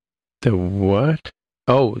USA. The what?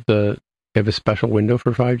 Oh, you have a special window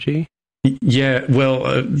for 5G? Yeah,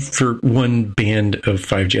 well, for one band of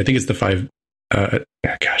 5G. I think it's the 5...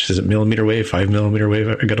 is it millimeter wave, 5 millimeter wave?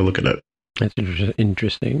 I got to look it up. That's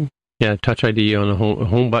interesting. Yeah, Touch ID on a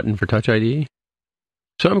home button for Touch ID.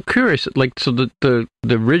 So I'm curious, the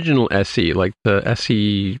original SE, like the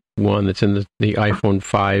SE one that's in the iPhone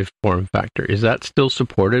 5 form factor, is that still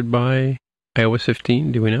supported by iOS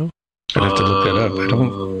 15? Do we know? I'd have to look that up.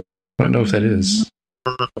 I don't know if that is.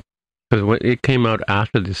 Because it came out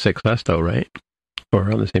after the 6S, though, right? Or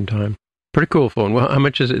around the same time. Pretty cool phone. Well, how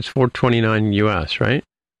much is it? It's $429 US, right?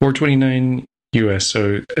 $429 US,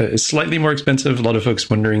 so it's slightly more expensive. A lot of folks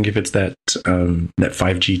wondering if it's that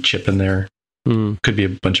 5G chip in there. Could be a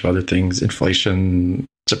bunch of other things, inflation,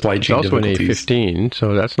 supply chain it's also difficulties. an A15,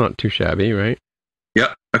 so that's not too shabby, right?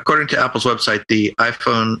 Yeah. According to Apple's website, the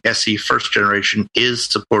iPhone SE first generation is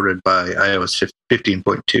supported by iOS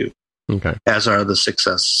 15.2. Okay. As are the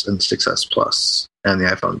 6S and 6S Plus and the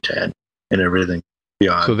iPhone 10 and everything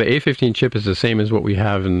beyond. So the A15 chip is the same as what we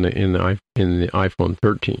have in the iPhone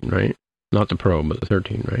 13, right? Not the Pro, but the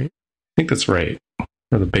 13, right? I think that's right.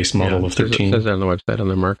 Or the base model of 13. It says that on the website on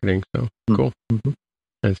their marketing, so cool. And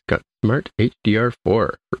it's got smart HDR4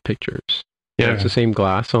 for pictures. Yeah, it's the same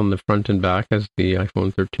glass on the front and back as the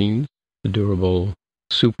iPhone 13. The durable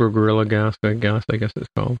Super Gorilla Glass, I guess it's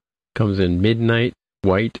called. Comes in midnight,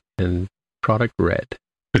 white, and product red.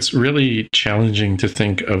 It's really challenging to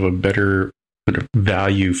think of a better sort of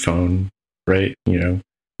value phone, right? Yeah.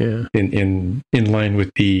 In line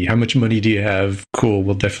with the how much money do you have? Cool,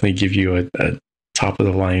 we'll definitely give you a top of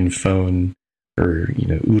the line phone for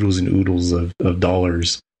oodles and oodles of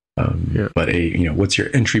dollars. But what's your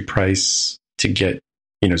entry price to get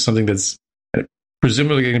something that's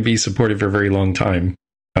presumably going to be supported for a very long time?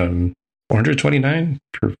 $429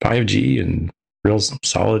 for 5G and real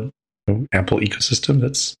solid Apple ecosystem.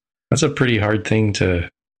 That's a pretty hard thing to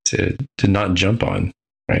not jump on,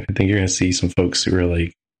 right? I think you're going to see some folks who are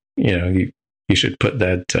like, you you should put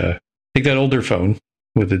that, take that older phone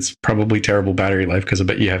with its probably terrible battery life, because I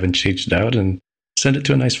bet you haven't changed it out, and send it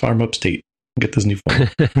to a nice farm upstate. Get this new phone.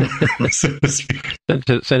 Send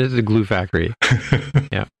it to the glue factory.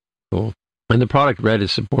 Yeah, cool. And the product Red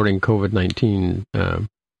is supporting COVID-19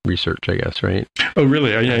 research, I guess, right? Oh,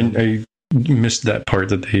 really? I missed that part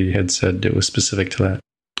that they had said it was specific to that.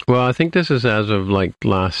 Well, I think this is as of like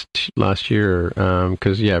last year,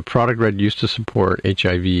 because Product Red used to support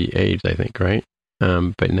HIV/AIDS, I think, right?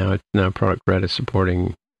 But now Product Red is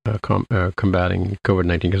supporting combating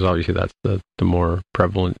COVID-19, because obviously that's the more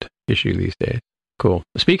prevalent issue these days. Cool.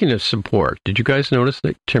 Speaking of support, did you guys notice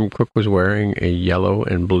that Tim Cook was wearing a yellow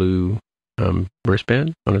and blue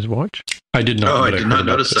wristband on his watch? I did not. Oh, I did not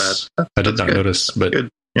notice that. I did not notice, but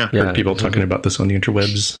heard people talking about this on the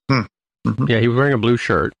interwebs. Mm-hmm. Yeah, he was wearing a blue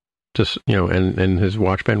shirt, just and his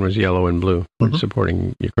watch band was yellow and blue,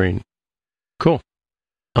 supporting Ukraine. Cool.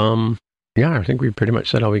 Yeah, I think we pretty much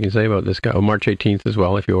said all we can say about this guy. Oh, March 18th as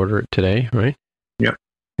well, if you order it today, right? Yep.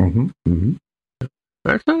 Mm-hmm. Mm-hmm.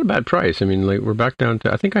 That's not a bad price. I mean, like, we're back down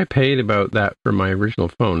to, I think I paid about that for my original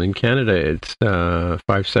phone. In Canada, it's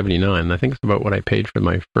 $579. I think it's about what I paid for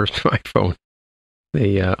my first iPhone,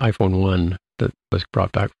 the iPhone 1 that was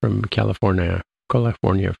brought back from California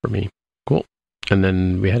for me. Cool. And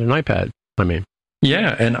then we had an iPad.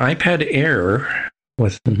 Yeah, an iPad Air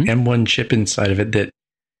with an M1 chip inside of it that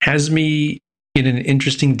has me in an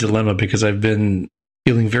interesting dilemma, because I've been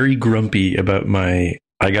feeling very grumpy about my,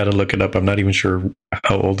 I got to look it up, I'm not even sure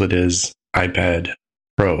how old it is, iPad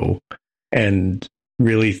Pro, and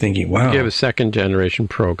really thinking, wow. You have a second generation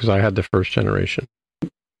Pro, because I had the first generation.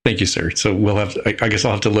 Thank you, sir. So we'll have to, I guess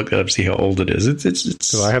I'll have to look that up, see how old it is. It's.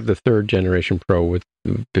 So I have the third generation Pro with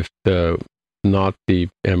the not the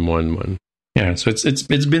M1 one. Yeah, so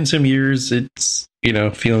it's been some years. It's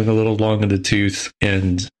feeling a little long in the tooth,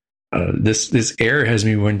 and this Air has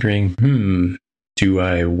me wondering, do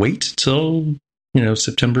I wait till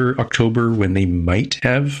September, October, when they might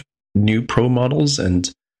have new Pro models?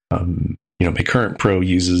 And my current Pro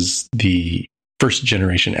uses the first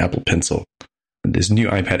generation Apple Pencil. This new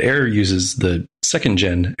iPad Air uses the second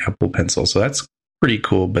gen Apple Pencil, so that's pretty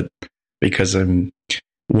cool. But because I'm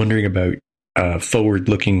wondering about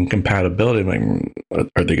forward-looking compatibility, I'm like,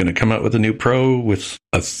 are they going to come out with a new Pro with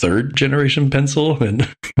a third generation pencil?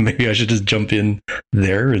 And maybe I should just jump in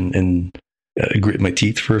there and grit my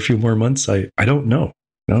teeth for a few more months. I don't know.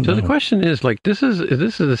 The question is, like, this is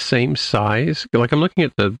the same size? Like, I'm looking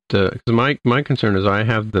at the because my concern is I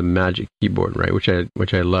have the Magic Keyboard, right, which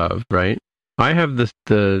I love, right. I have the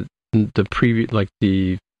previous, like,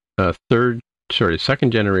 the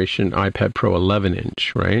second generation iPad Pro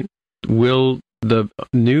 11-inch, right? Will the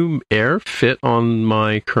new Air fit on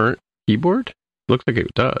my current keyboard? Looks like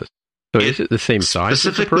it does. So is it the same size?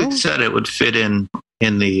 Specifically said it would fit in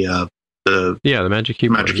the Magic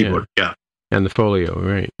Keyboard. Magic Keyboard, yeah. And the Folio,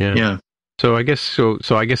 right? Yeah. Yeah. So I guess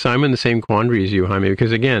I guess I'm in the same quandary as you, Jaime,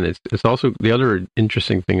 because again, it's also the other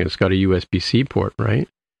interesting thing is it's got a USB-C port, right?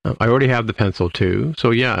 I already have the Pencil too, so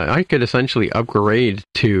yeah, I could essentially upgrade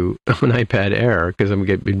to an iPad Air because I'm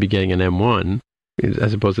going to be getting an M1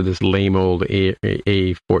 as opposed to this lame old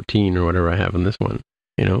A14 or whatever I have in this one.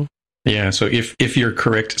 Yeah. So if you're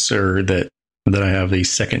correct, sir, that I have the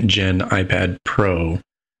second gen iPad Pro,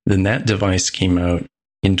 then that device came out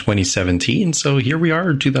in 2017. So here we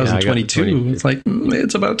are, 2022. It's like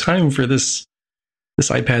it's about time for this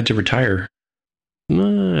iPad to retire. I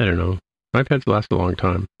don't know. iPads last a long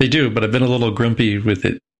time. They do, but I've been a little grumpy with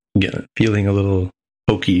it, feeling a little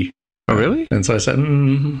pokey. Oh, really? And so I said,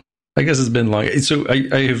 I guess it's been long. So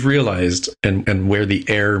I have realized, and where the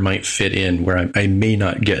Air might fit in, where I may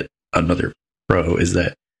not get another Pro, is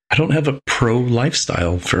that I don't have a Pro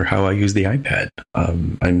lifestyle for how I use the iPad.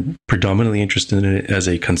 I'm predominantly interested in it as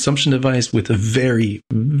a consumption device with a very,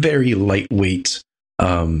 very lightweight,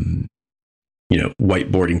 whiteboarding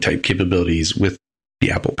type capabilities with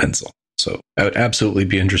the Apple Pencil. So I would absolutely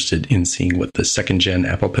be interested in seeing what the second gen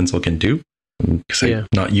Apple Pencil can do, because I've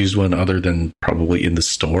not used one other than probably in the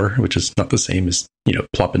store, which is not the same as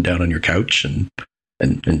plopping down on your couch and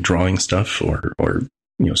drawing stuff or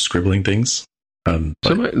scribbling things.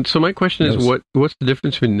 So my question is, what's the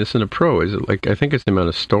difference between this and a Pro? Is it like, I think it's the amount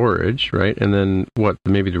of storage, right? And then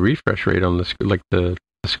maybe the refresh rate on the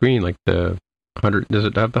screen, like the 100. Does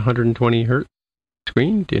it have the 120 hertz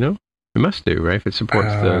screen? Do you know? It must do, right? If it supports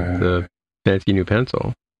the fancy new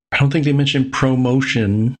Pencil. I don't think they mentioned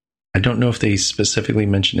ProMotion. I don't know if they specifically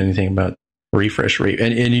mentioned anything about refresh rate.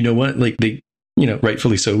 And you know what? Like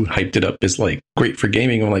rightfully so, hyped it up as like great for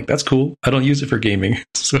gaming. I'm like, that's cool. I don't use it for gaming.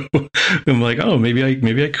 So I'm like, oh, maybe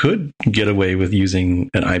I could get away with using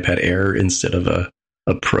an iPad Air instead of a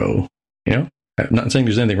Pro. I'm not saying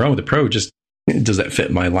there's anything wrong with the Pro, just does that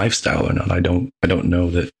fit my lifestyle or not? I don't know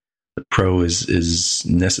that the Pro is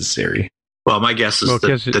necessary. Well, my guess is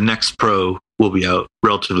that the next Pro will be out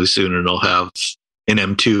relatively soon, and it'll have an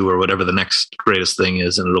M2 or whatever the next greatest thing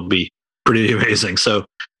is, and it'll be pretty amazing. So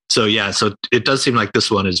it does seem like this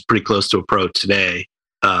one is pretty close to a Pro today,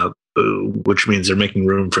 which means they're making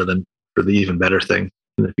room for the even better thing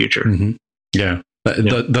in the future. Mm-hmm. Yeah.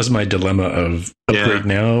 That's my dilemma of upgrade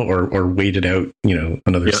now or wait it out,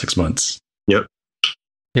 another 6 months. Yep.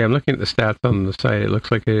 Yeah, I'm looking at the stats on the site. It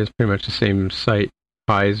looks like it is pretty much the same site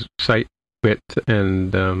width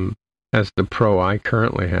and as the Pro I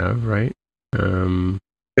currently have, right?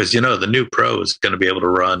 Because the new Pro is going to be able to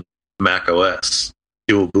run Mac OS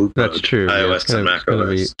dual boot mode. That's true. iOS and Mac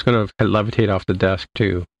OS. It's going to levitate off the desk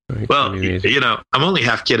too. Right? Well, I'm only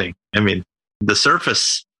half kidding. I mean, the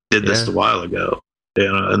Surface did this a while ago,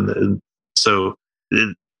 and so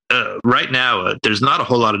right now there's not a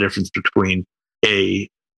whole lot of difference between a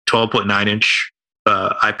 12.9-inch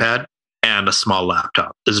iPad and a small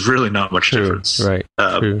laptop. There's really not much difference, right?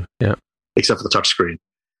 True. Yeah, except for the touchscreen.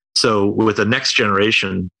 So with a next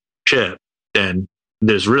generation chip, then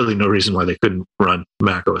there's really no reason why they couldn't run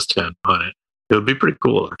Mac OS 10 on it. It would be pretty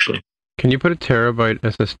cool, actually. Can you put a terabyte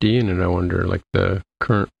SSD in it? I wonder, like the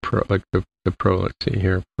current Pro, like the Pro. Let's see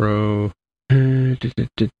here, Pro. Oh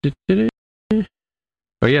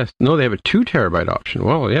yes, no, they have a 2 terabyte option.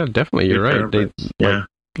 Well, yeah, definitely, you're right.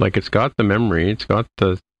 Like it's got the memory, it's got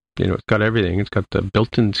the, it's got everything. It's got the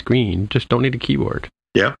built-in screen. Just don't need a keyboard.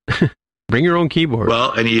 Yeah. Bring your own keyboard.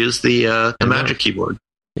 Well, and you use the Magic Keyboard.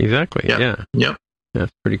 Exactly. Yeah. Yep.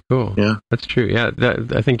 That's pretty cool. Yeah. That's true. Yeah.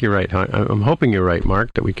 I think you're right. I'm hoping you're right,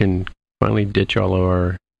 Mark, that we can finally ditch all of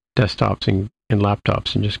our desktops and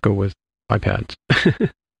laptops and just go with iPads.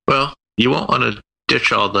 Well, you won't want to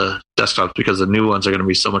ditch all the desktops because the new ones are going to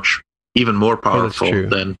be so much even more powerful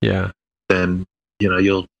than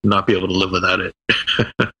you'll not be able to live without it.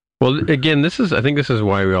 Well, again, I think this is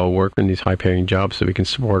why we all work in these high-paying jobs, so we can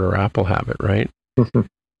support our Apple habit, right?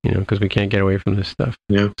 Because we can't get away from this stuff.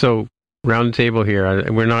 Yeah. So, round table here.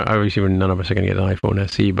 Obviously, none of us are going to get an iPhone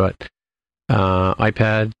SE, but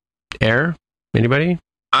iPad Air. Anybody?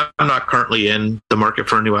 I'm not currently in the market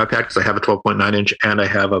for a new iPad because I have a 12.9-inch and I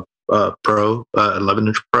have a Pro,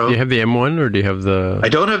 11-inch Pro. Do you have the M1 or do you have the... I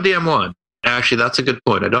don't have the M1. Actually, that's a good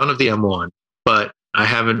point. I don't have the M1, but I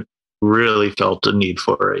haven't really felt a need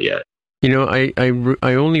for it yet. I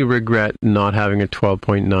only regret not having a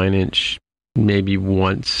 12.9-inch maybe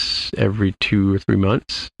once every 2 or 3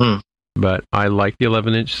 months, but I like the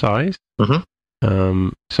 11-inch size. Mm-hmm.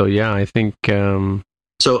 So yeah, I think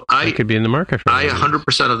I could be in the market for I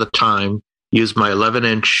 100% of the time use my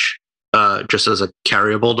 11-inch just as a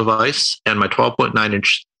carryable device, and my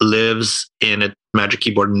 12.9-inch lives in a Magic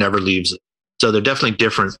Keyboard and never leaves it. So they're definitely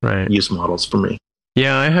different use models for me.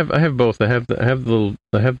 Yeah, I have both. I have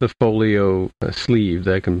the folio sleeve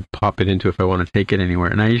that I can pop it into if I want to take it anywhere.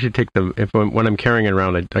 And I usually take when I'm carrying it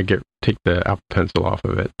around, I take the Apple Pencil off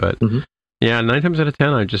of it. But 9 times out of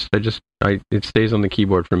 10, it stays on the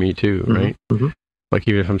keyboard for me too, right? Mm-hmm. Like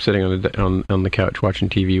even if I'm sitting on the couch watching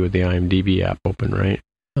TV with the IMDb app open, right?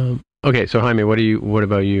 Okay, so Jaime, what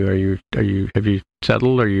about you? Have you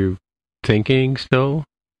settled? Are you thinking still?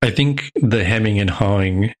 I think the hemming and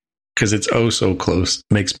hawing, because it's so close,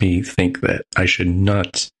 makes me think that I should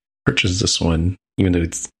not purchase this one, even though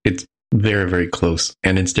it's very, very close,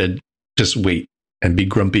 and instead just wait and be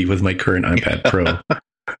grumpy with my current iPad Pro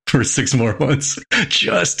for 6 more months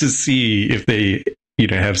just to see if they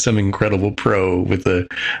have some incredible Pro with a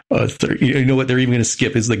third. What they're even going to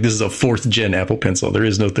skip is like, this is a 4th gen Apple Pencil. There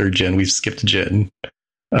is no 3rd gen. We've skipped gen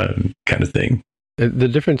kind of thing. The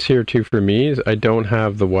difference here too for me is I don't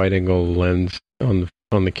have the wide angle lens on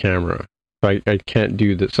the camera. I can't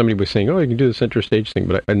do that. Somebody was saying, you can do the center stage thing,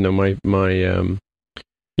 but I know my and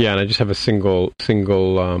I just have a single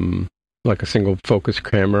like a single focus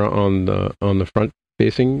camera on the front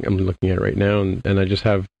facing. I'm looking at it right now, and I just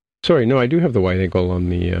have. Sorry, no, I do have the wide angle on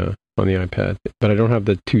the iPad, but I don't have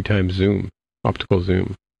the 2x zoom, optical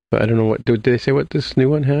zoom. But I don't know what did they say what this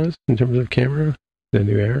new one has in terms of camera? The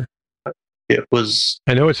new Air. It was.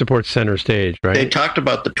 I know it supports center stage, right? They talked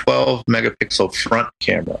about the 12 megapixel front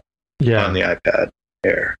camera on the iPad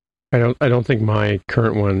Air. I don't think my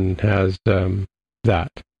current one has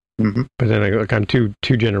that. Mm-hmm. But then I'm two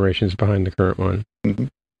generations behind the current one. Mm-hmm.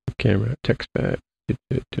 Camera, text back.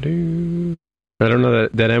 I don't know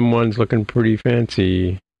that M1's looking pretty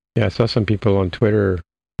fancy. Yeah, I saw some people on Twitter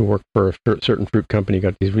who work for a certain fruit company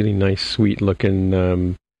got these really nice,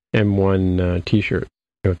 sweet-looking M1 T-shirts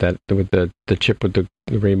with the chip with the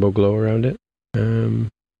rainbow glow around it.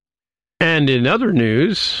 And in other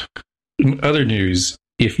news,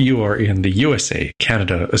 if you are in the USA,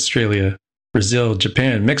 Canada, Australia, Brazil,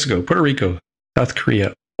 Japan, Mexico, Puerto Rico, South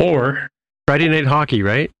Korea, or Friday Night Hockey,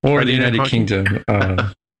 right? Or Friday the United Kingdom.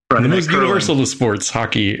 The most universal of sports,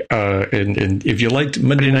 hockey. And if you liked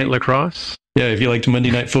Monday Night Lacrosse, if you liked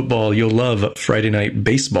Monday Night Football, you'll love Friday Night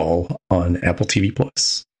Baseball on Apple TV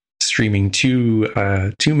Plus. Streaming two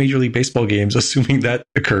Major League Baseball games, assuming that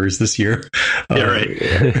occurs this year. Yeah, right.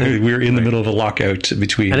 We're in the middle of a lockout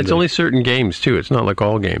between, and it's only certain games too. It's not like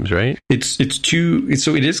all games, right? It's two.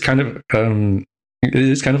 So it is kind of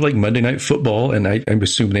like Monday Night Football, and I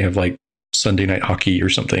assume they have like Sunday Night Hockey or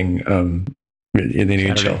something in the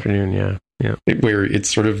NHL afternoon. Yeah. Where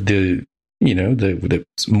it's sort of the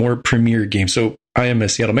more premier game. So I am a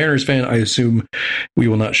Seattle Mariners fan. I assume we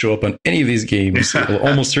will not show up on any of these games. It will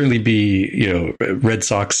almost certainly be, Red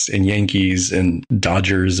Sox and Yankees and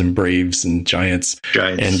Dodgers and Braves and Giants.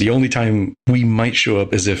 And the only time we might show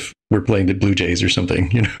up is if we're playing the Blue Jays or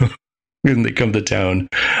something, when they come to town.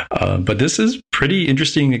 But this is pretty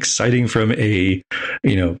interesting, exciting from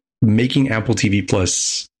making Apple TV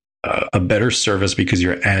Plus a better service because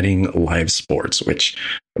you're adding live sports, which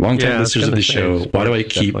long-time listeners of the show, why do I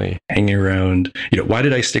keep hanging around? Why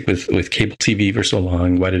did I stick with cable TV for so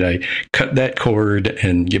long? Why did I cut that cord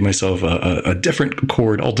and give myself a different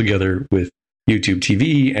cord altogether with YouTube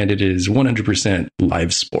TV? And it is 100%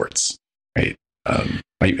 live sports, right? I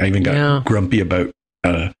even got grumpy about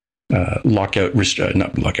blackout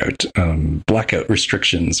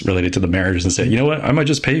restrictions related to the Mariners and said, you know what, I might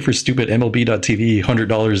just pay for stupid MLB.TV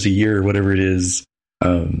 $100 a year, whatever it is,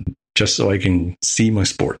 just so I can see my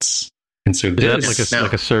sports. And so is that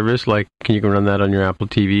like a service? Like, can you go run that on your Apple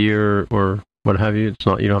TV or what have you? It's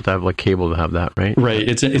not, you don't have to have like cable to have that, right? Right.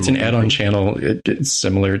 It's an add-on channel. It's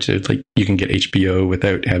similar to like you can get HBO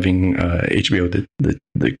without having HBO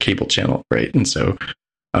the cable channel, right? And so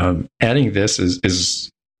adding this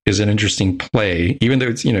is an interesting play, even though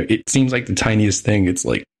it's, it seems like the tiniest thing. It's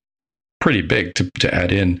like pretty big to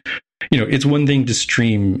add in. It's one thing to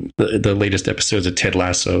stream the latest episodes of Ted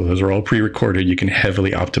Lasso. Those are all pre-recorded. You can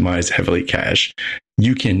heavily optimize, heavily cache.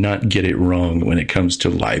 You cannot get it wrong when it comes to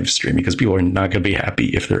live streaming because people are not going to be happy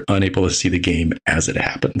if they're unable to see the game as it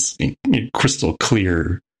happens. Crystal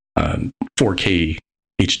clear, 4K,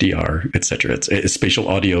 HDR, etc. It's spatial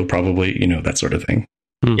audio, probably, that sort of thing.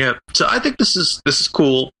 Yeah, so I think this is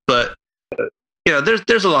cool, but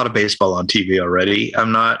there's a lot of baseball on TV already.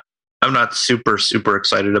 I'm not super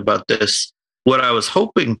excited about this. What I was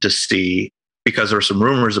hoping to see, because there were some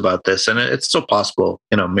rumors about this, and it's still possible,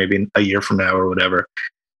 maybe a year from now or whatever,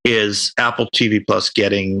 is Apple TV Plus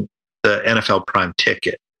getting the NFL Prime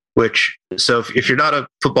ticket. So if you're not a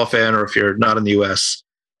football fan or if you're not in the US,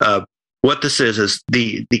 what this is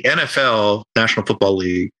the NFL, National Football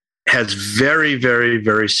League, has very, very,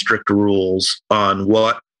 very strict rules on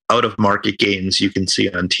what out-of-market games you can see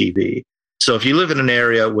on TV. So if you live in an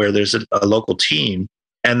area where there's a local team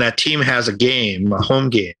and that team has a game, a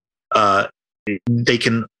home game,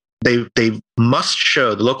 they must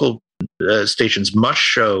show, the local stations must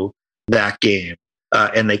show that game,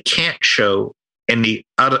 and they can't show any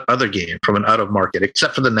other game from an out-of-market,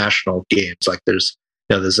 except for the national games. Like there's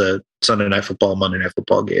a Sunday Night Football, Monday Night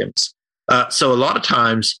Football games. So a lot of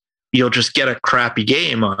times, you'll just get a crappy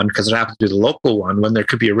game on because it happens to be the local one when there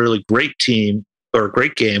could be a really great team or a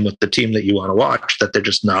great game with the team that you want to watch that they're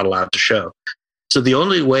just not allowed to show. So the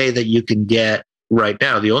only way that you can get right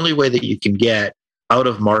now, the only way that you can get out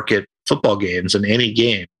of market football games in any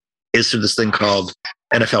game is through this thing called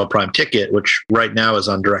NFL Prime Ticket, which right now is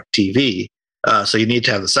on DirecTV. So you need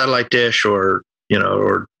to have the satellite dish or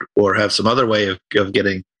have some other way of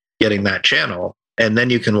getting that channel. And then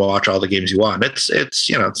you can watch all the games you want.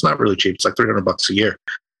 It's not really cheap. It's like $300 a year.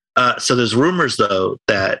 So there's rumors though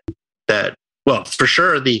that for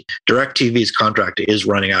sure the DirecTV's contract is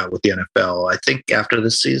running out with the NFL. I think after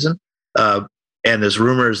this season, and there's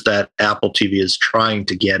rumors that Apple TV is trying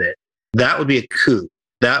to get it. That would be a coup.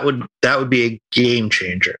 That would be a game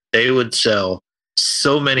changer. They would sell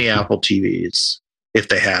so many Apple TVs if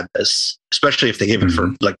they had this, especially if they gave it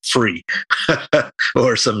for like free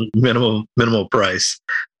or some minimal price.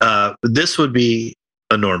 This would be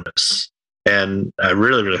enormous. And I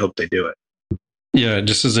really, really hope they do it. Yeah,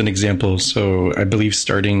 just as an example. So I believe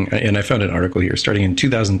and I found an article here, starting in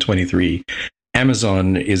 2023,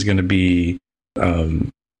 Amazon is going to be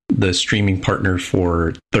the streaming partner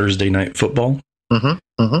for Thursday Night Football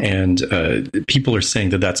And people are saying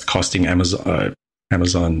that that's costing Amazon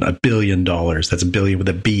 $1 billion. That's $1 billion with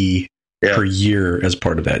a B per year as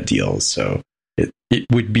part of that deal. So it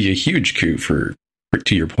would be a huge coup for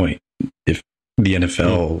to your point, if the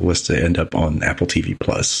NFL was to end up on Apple TV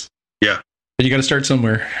Plus. Yeah. But you got to start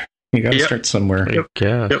somewhere. You got to start somewhere.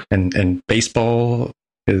 Yeah. And baseball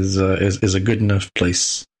is a good enough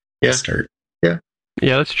place to start.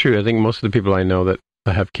 Yeah, that's true. I think most of the people I know that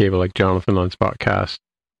have cable, like Jonathan on Spotcast,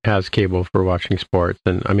 has cable for watching sports.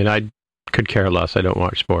 And I mean, I could care less. I don't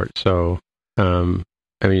watch sports. So, I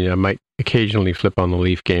mean, I might occasionally flip on the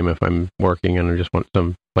Leaf game if I'm working and I just want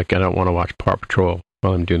some, like, I don't want to watch Paw Patrol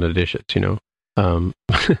while I'm doing the dishes, you know?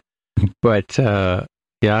 But, yeah,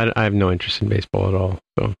 I have no interest in baseball at all.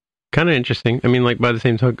 So, kind of interesting. I mean, like, by the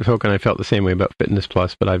same token, I felt the same way about Fitness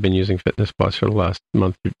Plus, but I've been using Fitness Plus for the last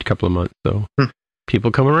couple of months. So,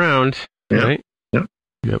 people come around, right?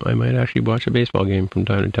 Yeah, I might actually watch a baseball game from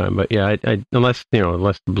time to time, but yeah, I unless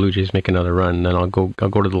the Blue Jays make another run, then I'll go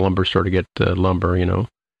to the lumber store to get the lumber, or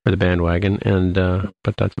the bandwagon, and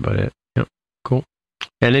but that's about it. Yeah, cool.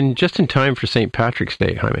 And then just in time for St. Patrick's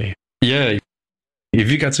Day, Jaime. Yeah,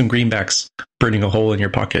 if you got some greenbacks burning a hole in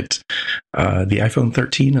your pocket, the iPhone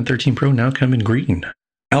 13 and 13 Pro now come in green,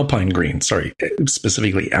 Alpine green. Sorry,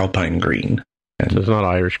 specifically Alpine green. And so it's not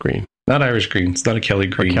Irish green. Not Irish green. It's not a Kelly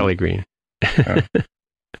green. Or Kelly green.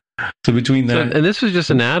 So between that, and this was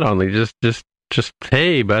just an add-on, like just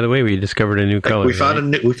hey, by the way, we discovered a new color. We found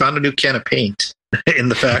a new can of paint in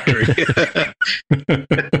the factory.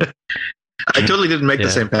 I totally didn't make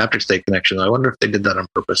the St. Patrick's Day connection. I wonder if they did that on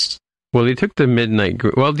purpose. Well, they took the midnight.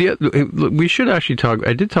 Well, we should actually talk.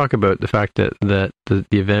 I did talk about the fact that the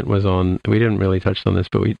event was on. We didn't really touch on this,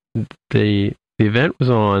 but the event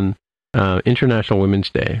was on International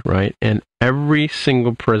Women's Day, right? And every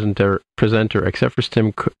single presenter except for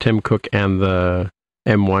Tim Cook and the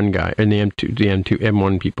M1 guy and the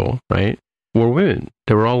M1 people, right, were women.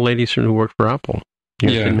 They were all ladies who worked for Apple. You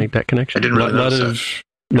didn't make that connection. I didn't really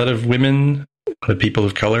a lot of women, a lot of people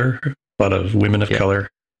of color, a lot of women of color.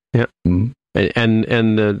 Yeah, and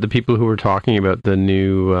the people who were talking about the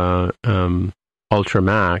new Ultra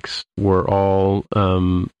Max were all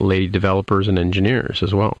lady developers and engineers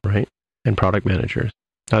as well, right? And product managers.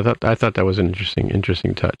 I thought that was an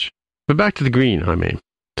interesting touch. But back to the green, I mean.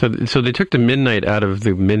 So they took the midnight out of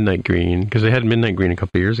the midnight green because they had midnight green a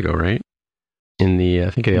couple of years ago, right? In the I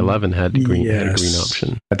think the 11 had the green, had a green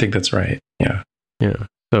option. I think that's right. Yeah. Yeah.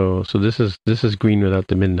 So this is green without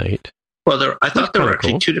the midnight. Well, I thought there were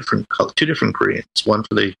actually two different greens. One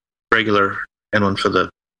for the regular and one for the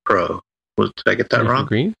Pro. Did I get that wrong?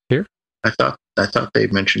 Green here? I thought they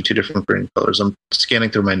mentioned two different green colors. I'm scanning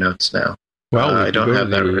through my notes now. Well, I don't have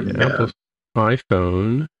that written down. Apple's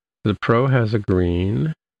iPhone, the Pro has a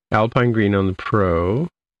green, Alpine green on the Pro,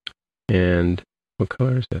 and what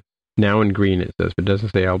color is it? Now in green it says, but it doesn't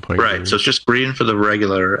say Alpine green. Right, so it's just green for the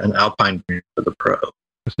regular and Alpine green for the Pro.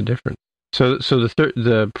 What's the difference? So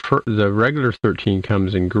the regular 13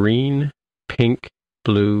 comes in green, pink,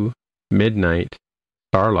 blue, midnight,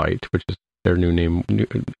 starlight, which is their new name,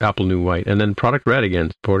 Apple New White, and then product red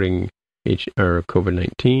again, supporting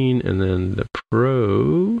COVID-19, and then the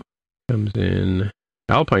Pro comes in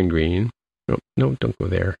Alpine green. Oh, no, don't go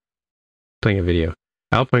there. Playing a video.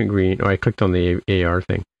 Alpine green. Oh, I clicked on the AR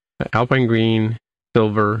thing. Alpine green,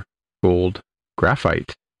 silver, gold,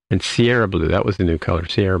 graphite, and Sierra blue. That was the new color,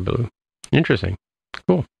 Sierra blue. Interesting.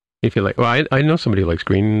 Cool. If you like, well, I know somebody who likes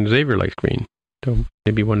green. Xavier likes green. So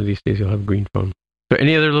maybe one of these days you'll have a green phone. So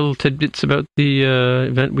any other little tidbits about the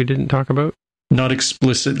event we didn't talk about? Not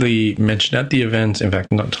explicitly mentioned at the event. In fact,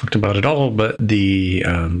 not talked about at all, but the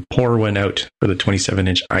pour went out for the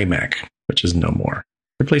 27-inch iMac, which is no more.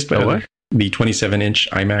 Replaced by the 27-inch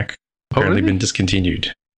iMac. Apparently been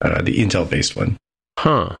discontinued. The Intel-based one.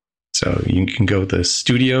 Huh. So you can go the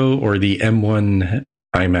Studio or the M1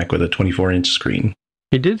 iMac with a 24-inch screen.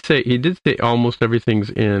 He did say almost everything's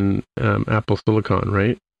in Apple Silicon,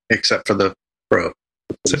 right? Except for the Pro.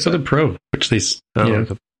 Except for the Pro, which they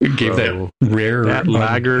gave that rare... That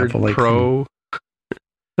laggard Pro.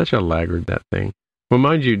 Such a laggard, that thing. Well,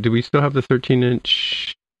 mind you, do we still have the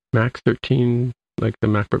 13-inch Mac 13, like the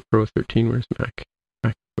MacBook Pro 13? Where's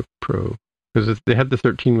MacBook Pro? Because they had the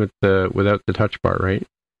 13 without the touch bar, right?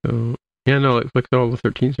 So, yeah, no, it looks like all the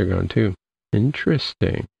 13s are gone, too.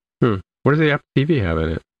 Interesting. What does the Apple TV have in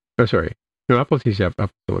it? Oh, sorry. No, Apple TV's Apple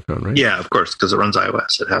Silicon, right? Yeah, of course, because it runs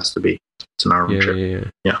iOS. It has to be. It's an ARM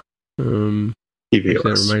chip. Yeah.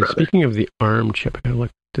 tvOS. Speaking of the ARM chip, I gotta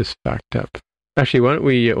look this fact up. Actually, why don't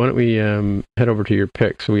we head over to your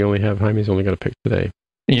pick? So we only have Jaime's only got a pick today.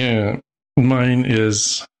 Yeah, mine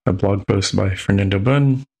is a blog post by Fernando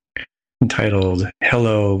Bunn entitled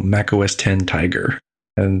Hello macOS 10 Tiger.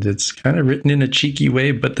 And it's kind of written in a cheeky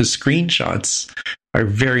way, but the screenshots are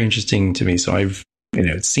very interesting to me. So I've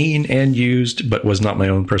seen and used, but was not my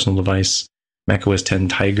own personal device, macOS 10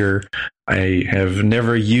 Tiger. I have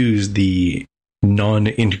never used the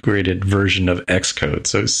non-integrated version of Xcode.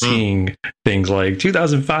 So seeing things like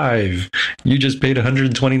 2005, you just paid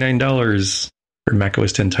 $129 for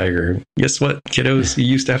macOS 10 Tiger. Guess what, kiddos? You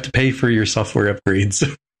used to have to pay for your software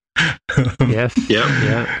upgrades. Yes.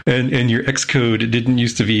 Yeah. And your Xcode didn't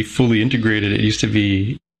used to be fully integrated. It used to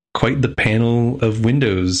be quite the panel of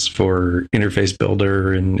windows for interface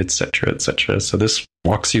builder and et cetera, et cetera. So this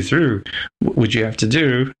walks you through what would you have to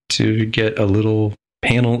do to get a little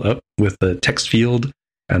panel up with a text field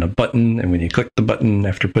and a button. And when you click the button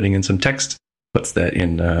after putting in some text, puts that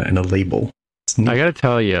in a label. I got to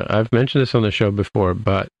tell you, I've mentioned this on the show before,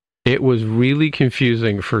 but it was really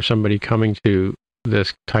confusing for somebody coming to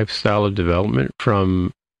this type style of development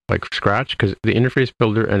from like scratch, because the interface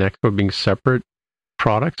builder and Xcode being separate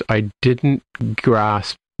products, I didn't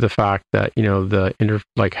grasp the fact that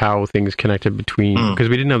like how things connected between, because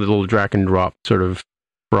we didn't have the little drag and drop sort of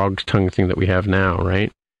frog's tongue thing that we have now,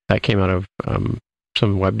 right? That came out of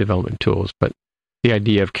some web development tools, but the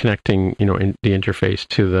idea of connecting, in the interface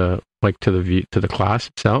to the class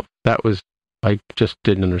itself, that was, I just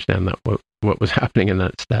didn't understand that what was happening in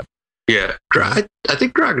that step. Yeah, I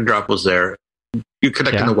think drag and drop was there. You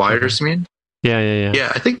connecting the wires, you mean? Yeah.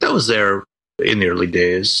 Yeah, I think that was there in the early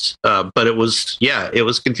days, but it was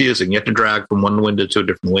confusing. You have to drag from one window to a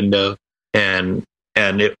different window, and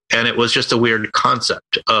it was just a weird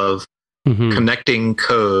concept of connecting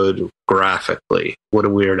code graphically. What a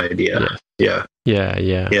weird idea. Yeah.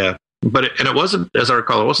 But it wasn't, as I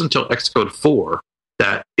recall, it wasn't until Xcode 4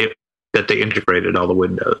 that they integrated all the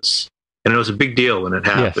windows, and it was a big deal when it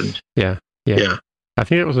happened. Yes. Yeah. I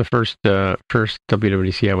think it was the first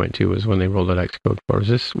WWDC I went to was when they rolled out Xcode 4.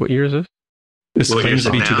 What year is this? This claims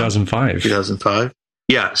to be 2005. 2005.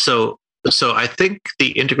 Yeah. So I think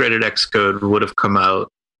the integrated Xcode would have come out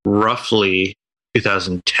roughly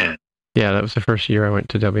 2010. Yeah, that was the first year I went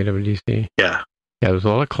to WWDC. Yeah. There was a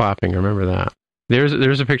lot of clapping. I remember that.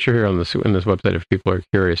 There's a picture here on this website if people are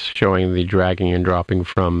curious, showing the dragging and dropping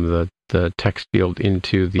from the text field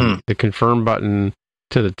into the confirm button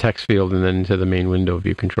to the text field and then into the main window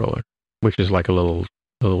view controller, which is like a little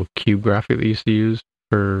cube graphic that you used to use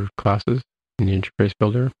for classes in the interface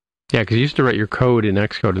builder. Yeah, because you used to write your code in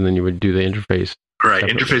Xcode and then you would do the interface. Right,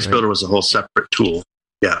 interface builder was a whole separate tool.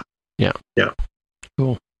 Yeah.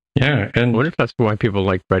 Cool. Yeah, and I wonder if that's why people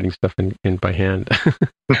like writing stuff in by hand.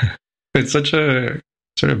 It's such a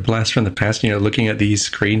sort of blast from the past, looking at these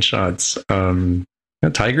screenshots.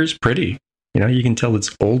 Tiger's pretty. You can tell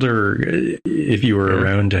it's older if you were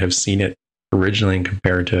around to have seen it originally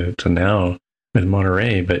compared to now with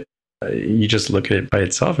Monterey. But you just look at it by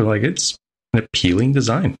itself and it's an appealing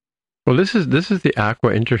design. Well, this is the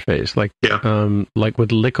Aqua interface, like with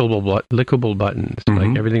lickable buttons.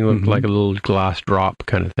 Like everything looked like a little glass drop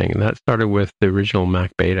kind of thing. And that started with the original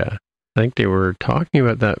Mac Beta. I think they were talking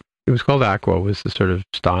about that. It was called Aqua, was the sort of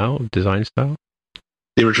design style.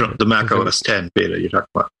 The original, the Mac OS 10 beta you're talking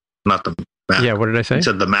about, not the Mac. Yeah, what did I say? You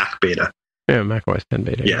said the Mac beta. Yeah, Mac OS 10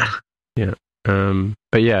 beta. Yeah.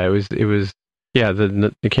 But yeah, it was.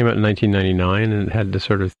 It came out in 1999, and it had the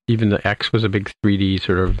sort of, even the X was a big 3D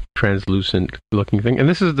sort of translucent looking thing. And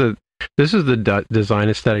this is the design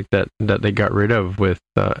aesthetic that they got rid of with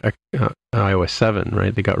iOS 7,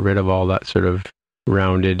 right? They got rid of all that sort of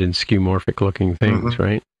rounded and skeuomorphic looking things,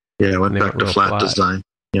 right? Yeah, went back to flat design.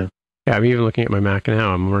 Yeah, I'm even looking at my Mac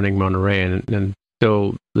now. I'm running Monterey, and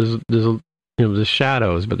still there's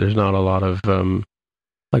shadows, but there's not a lot of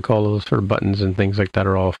like all those sort of buttons and things like that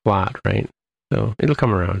are all flat, right? So it'll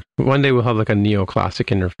come around. One day we'll have like a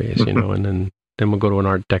neoclassic interface, and then we'll go to an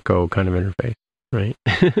Art Deco kind of interface, right?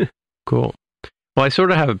 Cool. Well, I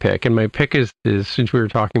sort of have a pick, and my pick is since we were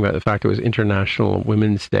talking about the fact it was International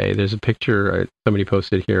Women's Day, there's a picture somebody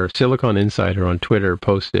posted here. Silicon Insider on Twitter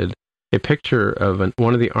posted a picture of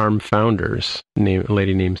one of the ARM founders, a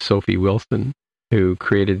lady named Sophie Wilson, who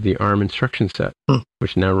created the ARM instruction set,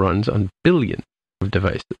 which now runs on billions of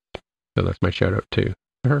devices. So that's my shout out to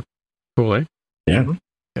her. Cool, eh? Yeah.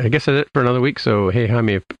 I guess that's it for another week. So, hey,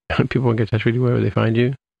 Jaime, if people want to get in touch with you, where would they find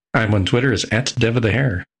you? I'm on Twitter as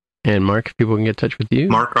 @DevOfTheHair. And Mark, if people can get in touch with you?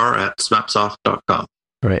 Mark R at smapsoft.com.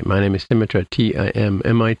 All right, my name is Timitra,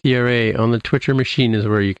 TIMMITRA. On the Twitcher machine is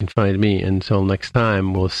where you can find me. Until next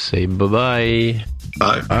time, we'll say bye-bye.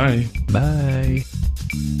 Bye. Bye. Bye.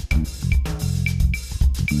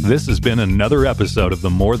 This has been another episode of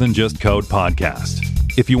the More Than Just Code podcast.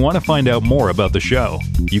 If you want to find out more about the show,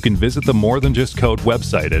 you can visit the More Than Just Code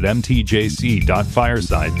website at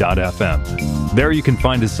mtjc.fireside.fm. There you can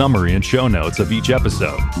find a summary and show notes of each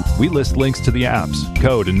episode. We list links to the apps,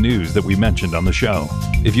 code, and news that we mentioned on the show.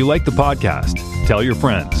 If you like the podcast, tell your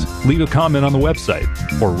friends, leave a comment on the website,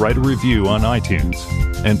 or write a review on iTunes.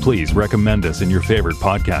 And please recommend us in your favorite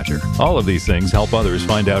podcatcher. All of these things help others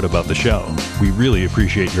find out about the show. We really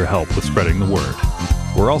appreciate your help with spreading the word.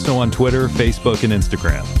 We're also on Twitter, Facebook, and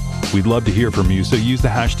Instagram. We'd love to hear from you, so use the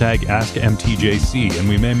hashtag AskMTJC and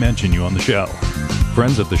we may mention you on the show.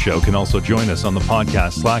 Friends of the show can also join us on the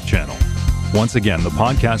podcast Slack channel. Once again, the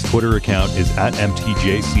podcast Twitter account is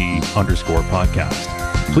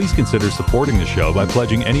 @MTJC_podcast. Please consider supporting the show by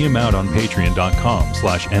pledging any amount on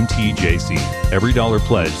patreon.com/MTJC. Every dollar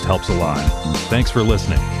pledged helps a lot. Thanks for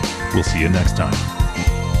listening. We'll see you next time.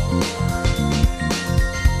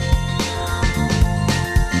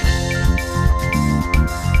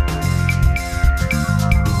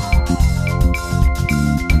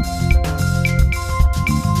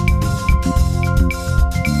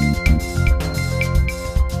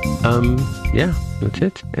 Yeah, that's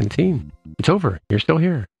it. And team. It's over. You're still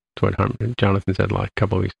here. That's what Jonathan said like a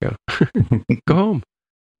couple of weeks ago. Go home.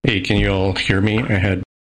 Hey, can you all hear me? I had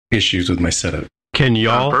issues with my setup. Can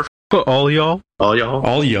y'all? All y'all? All y'all?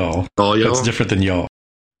 All y'all. All y'all? That's different than y'all.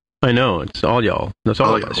 I know. It's all y'all. That's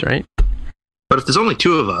all of us, right? But if there's only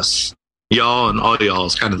two of us, y'all and all y'all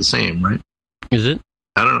is kind of the same, right? Is it?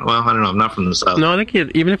 I don't know. Well, I don't know. I'm not from the South. No, I think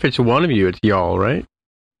even if it's one of you, it's y'all, right?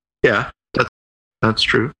 Yeah, that's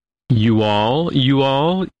true. You all,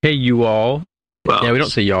 hey, you all. Well, yeah, we don't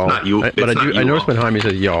say y'all. Not you. But I do. I noticed when Jaime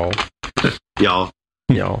says y'all. Y'all.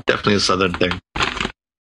 Y'all. Definitely a Southern thing.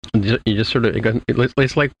 You just sort of.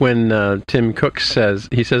 It's like when Tim Cook says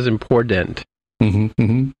important.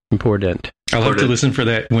 Important. I love to listen for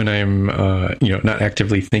that when I'm, not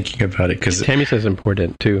actively thinking about it because Tammy says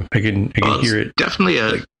important too. I can hear it. Definitely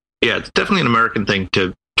it's definitely an American thing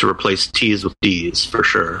to replace T's with D's for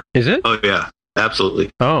sure. Is it? Oh yeah, absolutely.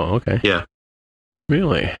 Oh okay. Yeah.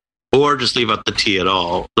 Really? Or just leave out the T at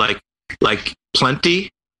all. Like plenty.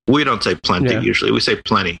 We don't say plenty usually. We say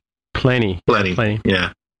plenty. Plenty.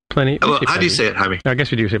 Yeah. Plenty. Well, how do you say it, Jaime? I guess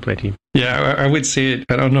we do say plenty. Yeah, I would say it.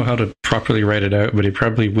 I don't know how to properly write it out, but it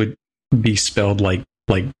probably would be spelled like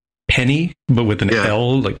penny, but with an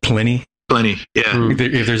L, like plenty. Plenty, yeah.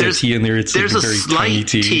 If there's a T in there, it's there's like a very tiny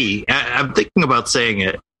slight T. I'm thinking about saying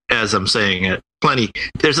it as I'm saying it. Plenty.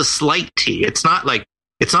 There's a slight T. It's not like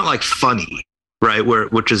funny, right?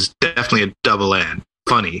 Which is definitely a double N.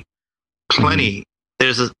 Funny. Plenty.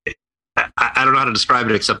 There's I don't know how to describe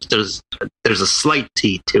it except there's a slight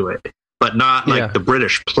T to it, but not like the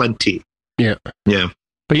British plenty. Yeah. Yeah.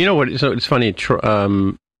 But you know what? So it's funny.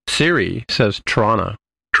 Siri says Toronto.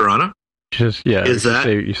 Toronto? Just Is that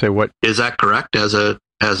you say what? Is that correct? As a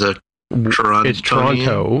Toronto? It's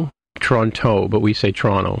Toronto, but we say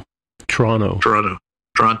Toronto. Toronto. How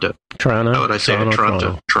would I say it?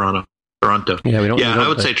 Toronto. Yeah, we don't. Yeah, I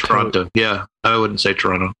would say Toronto. Yeah, I wouldn't say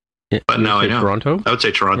Toronto. Yeah, but now I know. Toronto? I would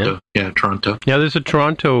say Toronto. Yeah, Toronto. Yeah, there's a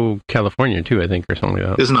Toronto, California too, I think, or something like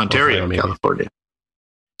that. There's an Ontario, California.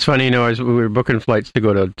 It's funny, as we were booking flights to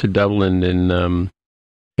go to Dublin in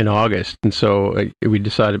August, and so we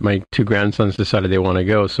decided. My two grandsons decided they want to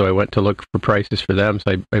go, so I went to look for prices for them.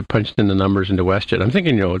 So I punched in the numbers into WestJet. I'm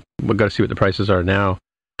thinking, we've got to see what the prices are now.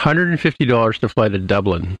 $150 to fly to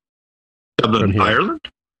Dublin. Dublin, Ireland?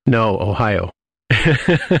 No, Ohio.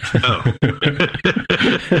 Oh.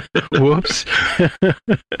 Whoops.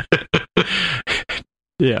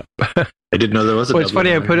 Yeah. I didn't know there was a Dublin. It's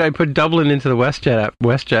funny, I put Dublin into the WestJet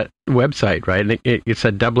website, right? And it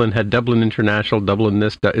said Dublin, had Dublin International, Dublin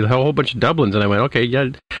this, a whole bunch of Dublins, and I went, okay, yeah,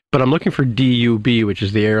 but I'm looking for DUB, which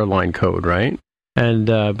is the airline code, right? And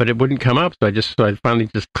but it wouldn't come up, so I finally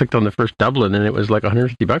just clicked on the first Dublin, and it was like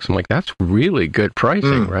 $150. I'm like, that's really good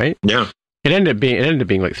pricing, right? Yeah. It ended up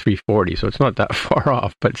being like $340, so it's not that far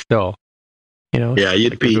off, but still, Yeah,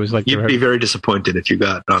 you'd be very disappointed if you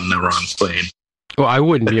got on the wrong plane. Well, I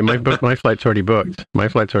wouldn't be. My flight's already booked.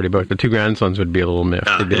 The two grandsons would be a little miffed.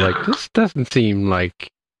 They'd be like, "This doesn't seem like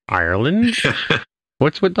Ireland.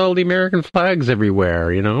 What's with all the American flags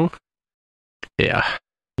everywhere?" Yeah.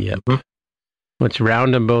 Yep. Mm-hmm. Let's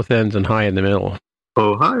round on both ends and high in the middle.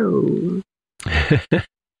 Ohio.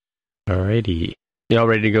 Alrighty. Y'all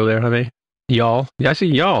ready to go there, Jaime? Y'all? Yeah, I see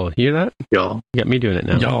y'all. Hear that? Y'all. You got me doing it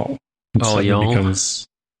now. Y'all. Y'all becomes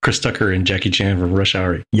Chris Tucker and Jackie Chan from Rush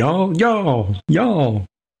Hour. Y'all. Y'all?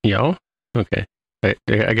 Okay. I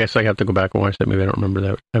guess I have to go back and watch that movie. I don't remember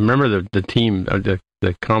that. I remember the team, the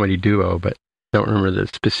comedy duo, but I don't remember the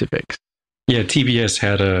specifics. Yeah, TBS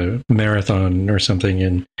had a marathon or something,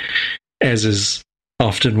 and as is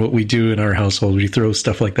often what we do in our household, we throw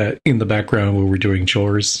stuff like that in the background while we're doing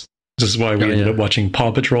chores. This is why we ended up watching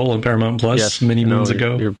Paw Patrol on Paramount Plus many moons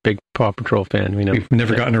ago. You're a big Paw Patrol fan. We know. We've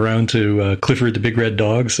never gotten around to Clifford the Big Red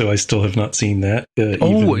Dog, so I still have not seen that. I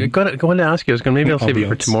wanted to ask you. Maybe I'll save it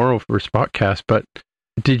for tomorrow for Spotcast, but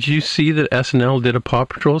did you see that SNL did a Paw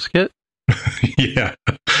Patrol skit? Yeah.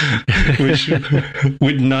 Which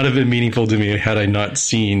would not have been meaningful to me had I not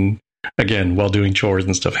seen, again, while doing chores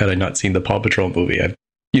and stuff, had I not seen the Paw Patrol movie. I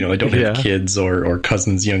don't have kids or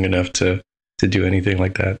cousins young enough to do anything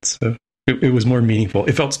like that. So it was more meaningful.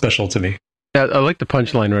 It felt special to me. Yeah, I like the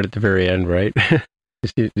punchline right at the very end, right?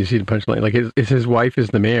 you see the punchline? Like, his wife is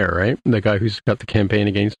the mayor, right? The guy who's got the campaign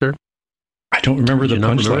against her. I don't remember the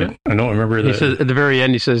punchline. I don't remember He says at the very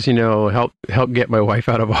end. He says, help get my wife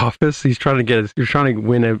out of office. He's trying to get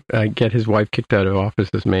his wife kicked out of office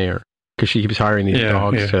as mayor because she keeps hiring these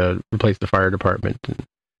dogs to replace the fire department.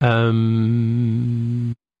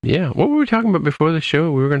 What were we talking about before the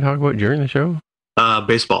show? We were going to talk about during the show.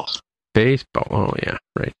 Baseball. Baseball. Oh yeah,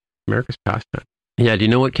 right. America's pastime. Yeah. Do you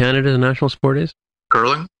know what Canada's national sport is?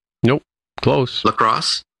 Curling. Nope. Close.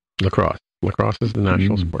 Lacrosse. Lacrosse is the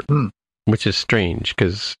national sport. Which is strange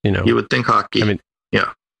because, you would think hockey. I mean,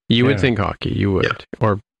 yeah. You would think hockey. You would.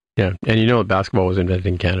 Yeah. And basketball was invented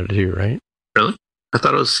in Canada too, right? Really? I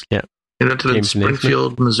thought it was invented in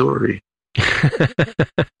Springfield, Missouri.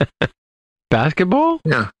 Basketball?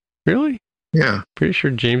 Yeah. Really? Yeah. Pretty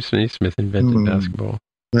sure James Naismith invented basketball.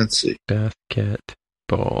 Let's see.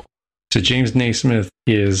 Basketball. So James Naismith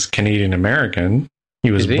is Canadian-American.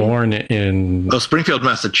 He was born in... Oh, Springfield,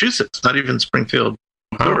 Massachusetts. Not even Springfield,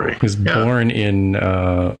 Missouri. He was born in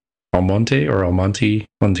Almonte,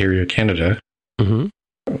 Ontario, Canada. Mm-hmm.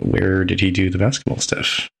 Where did he do the basketball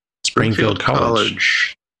stuff? Springfield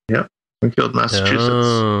College. Yep. Springfield,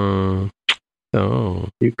 Massachusetts. Oh.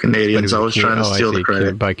 You Canadians always trying to steal the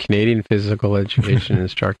credit. By Canadian physical education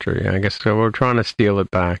instructor. Yeah, I guess so. We're trying to steal it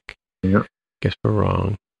back. Yeah. Guess we're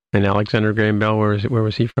wrong. And Alexander Graham Bell, where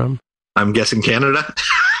was he from? I'm guessing Canada.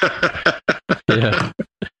 Yeah.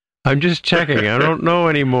 I'm just checking. I don't know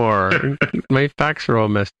anymore. My facts are all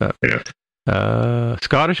messed up. Yeah.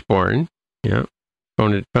 Scottish born. Yeah.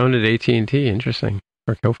 Founded AT&T. Interesting.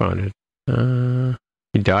 Or co-founded.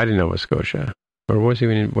 He died in Nova Scotia. Or was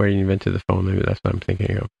he where he invented the phone? Maybe that's what I'm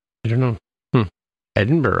thinking of. I don't know.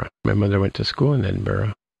 Edinburgh. My mother went to school in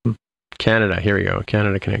Edinburgh. Canada. Here we go.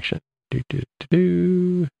 Canada connection.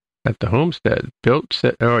 At the homestead. In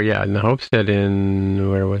the homestead in,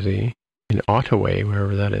 where was he? In Ottawa,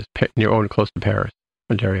 wherever that is. Close to Paris,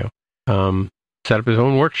 Ontario. Set up his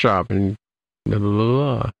own workshop and blah, blah, blah,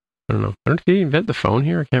 blah. I don't know. Did he invent the phone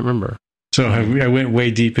here? I can't remember. So I went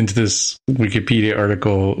way deep into this Wikipedia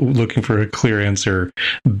article looking for a clear answer.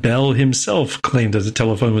 Bell himself claimed that the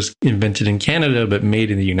telephone was invented in Canada but made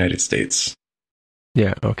in the United States.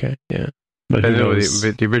 Yeah, okay, yeah. But I know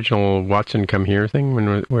the original Watson Come Here thing,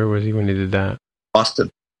 where was he when he did that? Boston.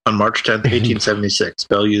 On March 10th, 1876,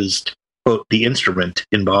 Bell used, quote, the instrument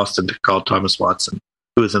in Boston to call Thomas Watson,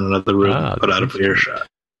 who was in another room, put out of earshot.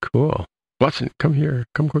 Cool. Watson, come here.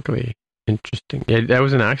 Come quickly. Interesting. Yeah, that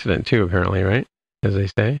was an accident too, apparently, right? As they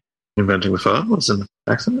say. Inventing the phone was an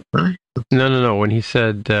accident, right? No. When he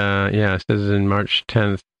said, it says in March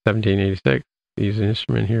 10th, 1786, he used an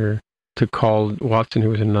instrument here to call Watson, who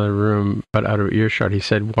was in another room, but out of earshot. He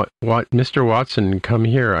said, "What, Mr. Watson, come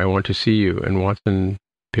here. I want to see you." And Watson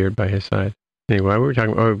appeared by his side. Anyway, why were we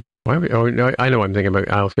talking about? No, I know I'm thinking about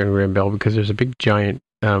Alexander Graham Bell because there's a big giant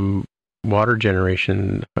water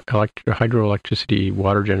generation, hydroelectricity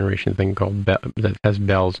water generation thing called that has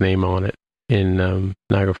Bell's name on it in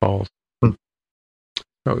Niagara Falls.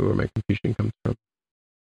 Probably where my confusion comes from.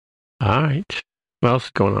 All right. What else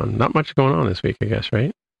is going on? Not much going on this week, I guess,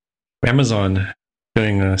 right? Amazon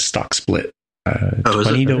doing a stock split.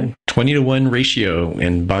 20 to 1 ratio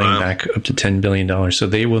and buying back up to $10 billion. So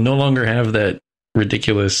they will no longer have that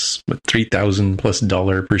ridiculous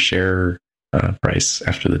 $3,000+ per share price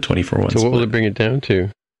after the 24-1 split. So what will it bring it down to?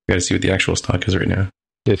 Got to see what the actual stock is right now.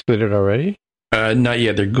 They split it already? Not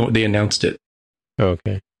yet. They announced it. Oh,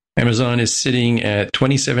 okay. Amazon is sitting at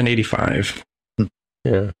 $27.85.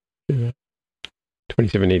 Yeah.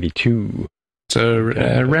 $27.82. So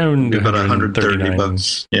around about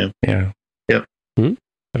 $130. Yeah. Yep.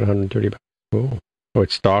 At $130. Cool. Oh,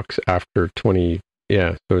 it stocks after 20.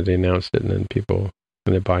 Yeah. So they announced it, and then when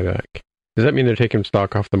they buy back. Does that mean they're taking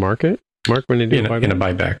stock off the market, Mark? When they do in a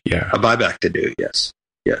buyback, yeah. A buyback to do, yes.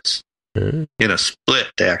 In a split,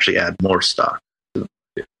 they actually add more stock.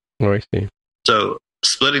 Oh, I see. So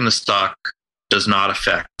splitting the stock does not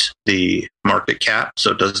affect the market cap,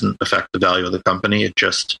 so it doesn't affect the value of the company. It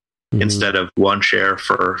just instead of one share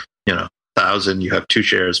for 1,000, you have 2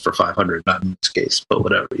 shares for 500. Not in this case, but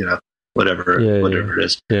whatever it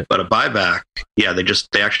is. Yeah. But a buyback,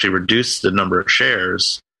 they actually reduce the number of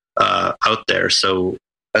shares out there. So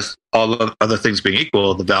as all of other things being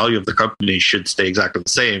equal, the value of the company should stay exactly the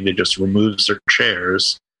same. They just remove certain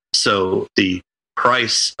shares, so the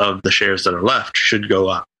price of the shares that are left should go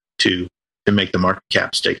up to make the market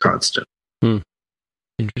cap stay constant. Interesting.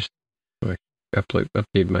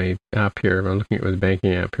 Update my app here. I'm looking at the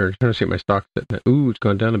banking app here. I'm trying to see what my stock's at. Ooh, it's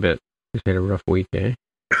gone down a bit. It's had a rough week, eh?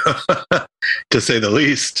 To say the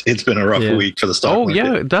least, it's been a rough week for the stock market.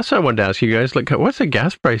 Yeah, that's what I wanted to ask you guys. Like, what's the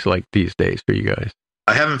gas price like these days for you guys?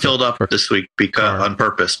 I haven't filled up this week on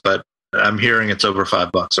purpose, but I'm hearing it's over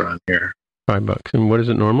 $5 around here. $5. And what is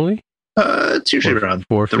it normally? It's usually around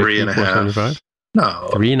 3.5. No,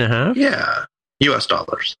 3.5. Yeah, US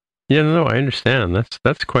dollars. Yeah, no, I understand.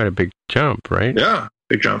 That's quite a big jump, right? Yeah,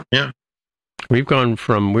 big jump. Yeah, we've gone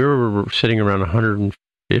from we were sitting around $150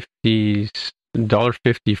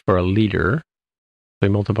 for a liter. They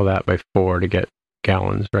multiply that by 4 to get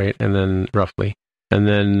gallons, right? And then roughly, and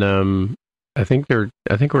then I think we're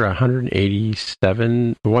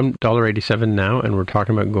 $1.87 now, and we're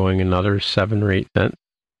talking about going another 7 or 8 cents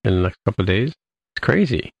in the next couple of days. It's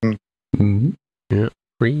crazy. Mm-hmm. Yeah,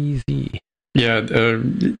 crazy. Yeah,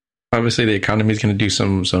 obviously the economy is going to do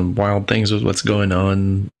some wild things with what's going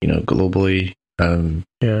on, globally.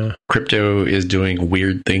 Crypto is doing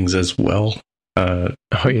weird things as well. You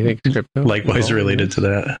think crypto? Likewise related to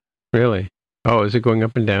that. Really? Oh, is it going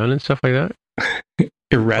up and down and stuff like that?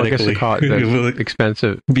 Erratically. It will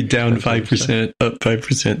expensive. Be down 5%, up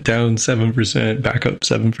 5%, down 7%, back up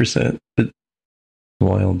 7%. It's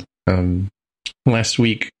wild. Last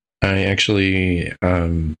week, I actually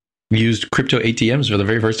used crypto ATMs for the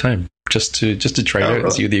very first time, just to try it out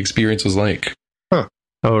and see what the experience was like. Huh.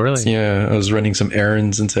 Oh, really? Yeah, I was running some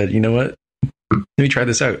errands and said, you know what? Let me try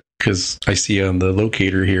this out, because I see on the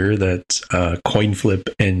locator here that CoinFlip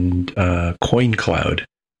and CoinCloud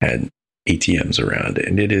had ATMs around,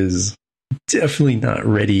 and it is definitely not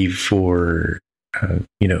ready for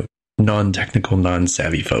non-technical,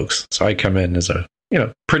 non-savvy folks. So I come in as a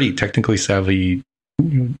pretty technically savvy,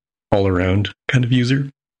 all-around kind of user,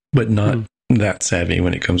 but not that savvy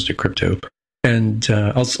when it comes to crypto. And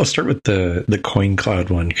I'll start with the CoinCloud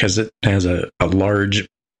one, because it has a large,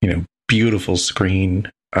 beautiful screen,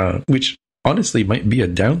 which honestly might be a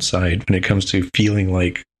downside when it comes to feeling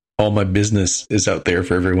like all my business is out there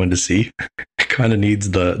for everyone to see. It kind of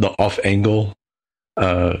needs the off angle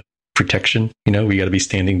protection. We got to be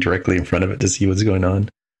standing directly in front of it to see what's going on.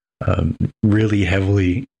 Really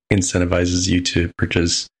heavily incentivizes you to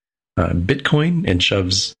purchase Bitcoin and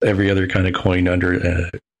shoves every other kind of coin under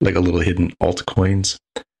like a little hidden altcoins.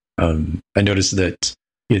 I noticed that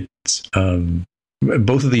it's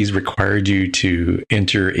both of these required you to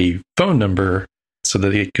enter a phone number so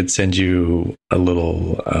that it could send you a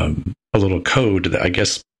little code that I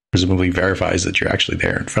guess presumably verifies that you're actually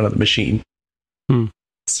there in front of the machine.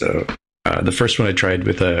 So the first one I tried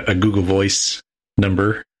with a Google Voice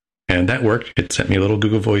number, and that worked. It sent me a little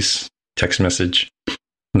Google Voice text message,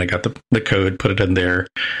 and I got the code, put it in there,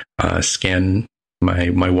 scan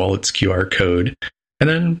my wallet's QR code, and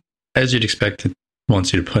then, as you'd expect, it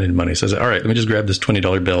wants you to put in money. So I said, all right, let me just grab this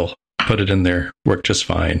 $20 bill, put it in there, worked just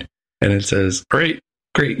fine. And it says, all right,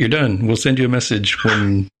 great, you're done. We'll send you a message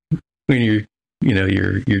when your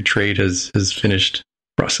trade has finished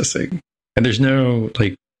processing. And there's no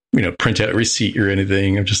print out receipt or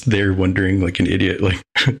anything. I'm just there wondering like an idiot, like,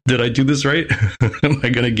 did I do this right? Am I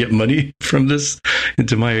going to get money from this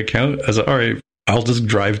into my account? I was like, all right, I'll just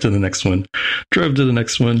drive to the next one. Drove to the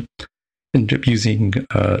next one. Ended up using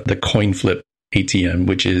the CoinFlip ATM,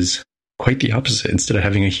 which is quite the opposite. Instead of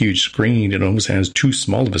having a huge screen, it almost has too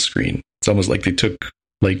small of a screen. It's almost like they took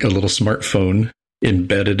like a little smartphone,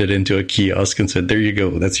 embedded it into a kiosk and said, there you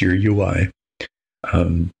go, that's your UI.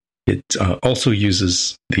 It also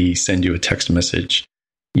uses the send you a text message.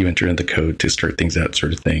 You enter in the code to start things out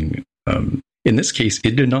sort of thing. In this case,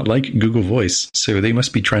 it did not like Google Voice, so they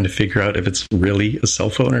must be trying to figure out if it's really a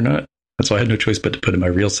cell phone or not. So I had no choice but to put in my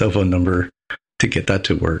real cell phone number to get that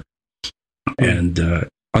to work. And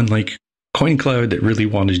unlike CoinCloud that really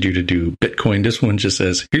wanted you to do Bitcoin, this one just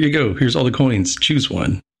says, here you go, here's all the coins, choose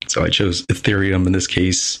one. So I chose Ethereum in this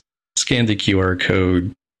case, scanned the QR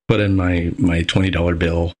code, put in my $20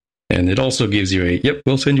 bill, and it also gives you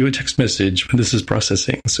we'll send you a text message when this is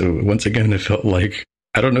processing. So once again, it felt like,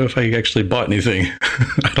 I don't know if I actually bought anything.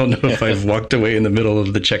 I don't know if I've walked away in the middle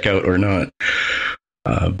of the checkout or not,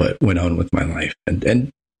 but went on with my life.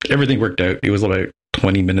 And everything worked out. It was about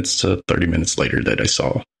 20 minutes to 30 minutes later that I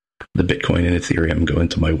saw the Bitcoin and Ethereum go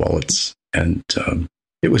into my wallets. And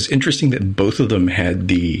it was interesting that both of them had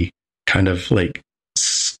the kind of like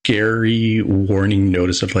scary warning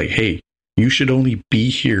notice of like, hey, you should only be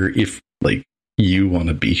here if like you want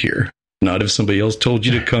to be here. Not if somebody else told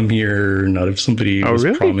you to come here, not if somebody was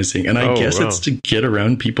really? promising. And I guess it's to get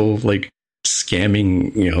around people like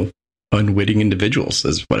scamming, unwitting individuals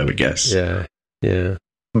is what I would guess. Yeah.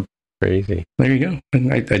 Crazy. There you go.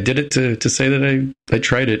 And I did it to say that I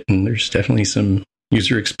tried it, and there's definitely some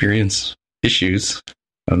user experience issues.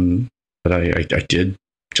 But I did,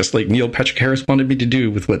 just like Neil Patrick Harris wanted me to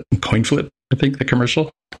do with what, CoinFlip, I think, the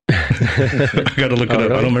commercial. I got to look it up. Really?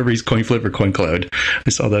 I don't remember he's CoinFlip or CoinCloud. I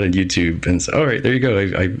saw that on YouTube, and so, all right, there you go.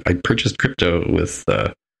 I purchased crypto with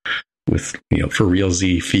for real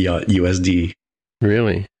Z fiat USD.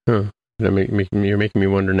 Really? Huh. You're making me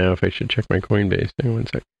wonder now if I should check my Coinbase. Hang on one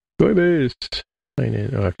sec. Coinbase. Sign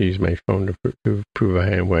in. I'll have to use my phone to prove I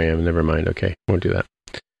am who I am. Never mind. Okay, won't do that.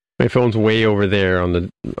 My phone's way over there on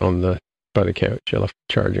the by the couch. I left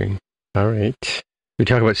charging. All right. We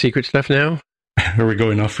talk about secret stuff now. Are we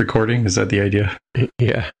going off recording? Is that the idea?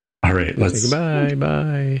 Yeah. All right. Let's say goodbye.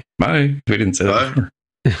 Bye. Bye. We didn't say that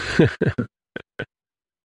before.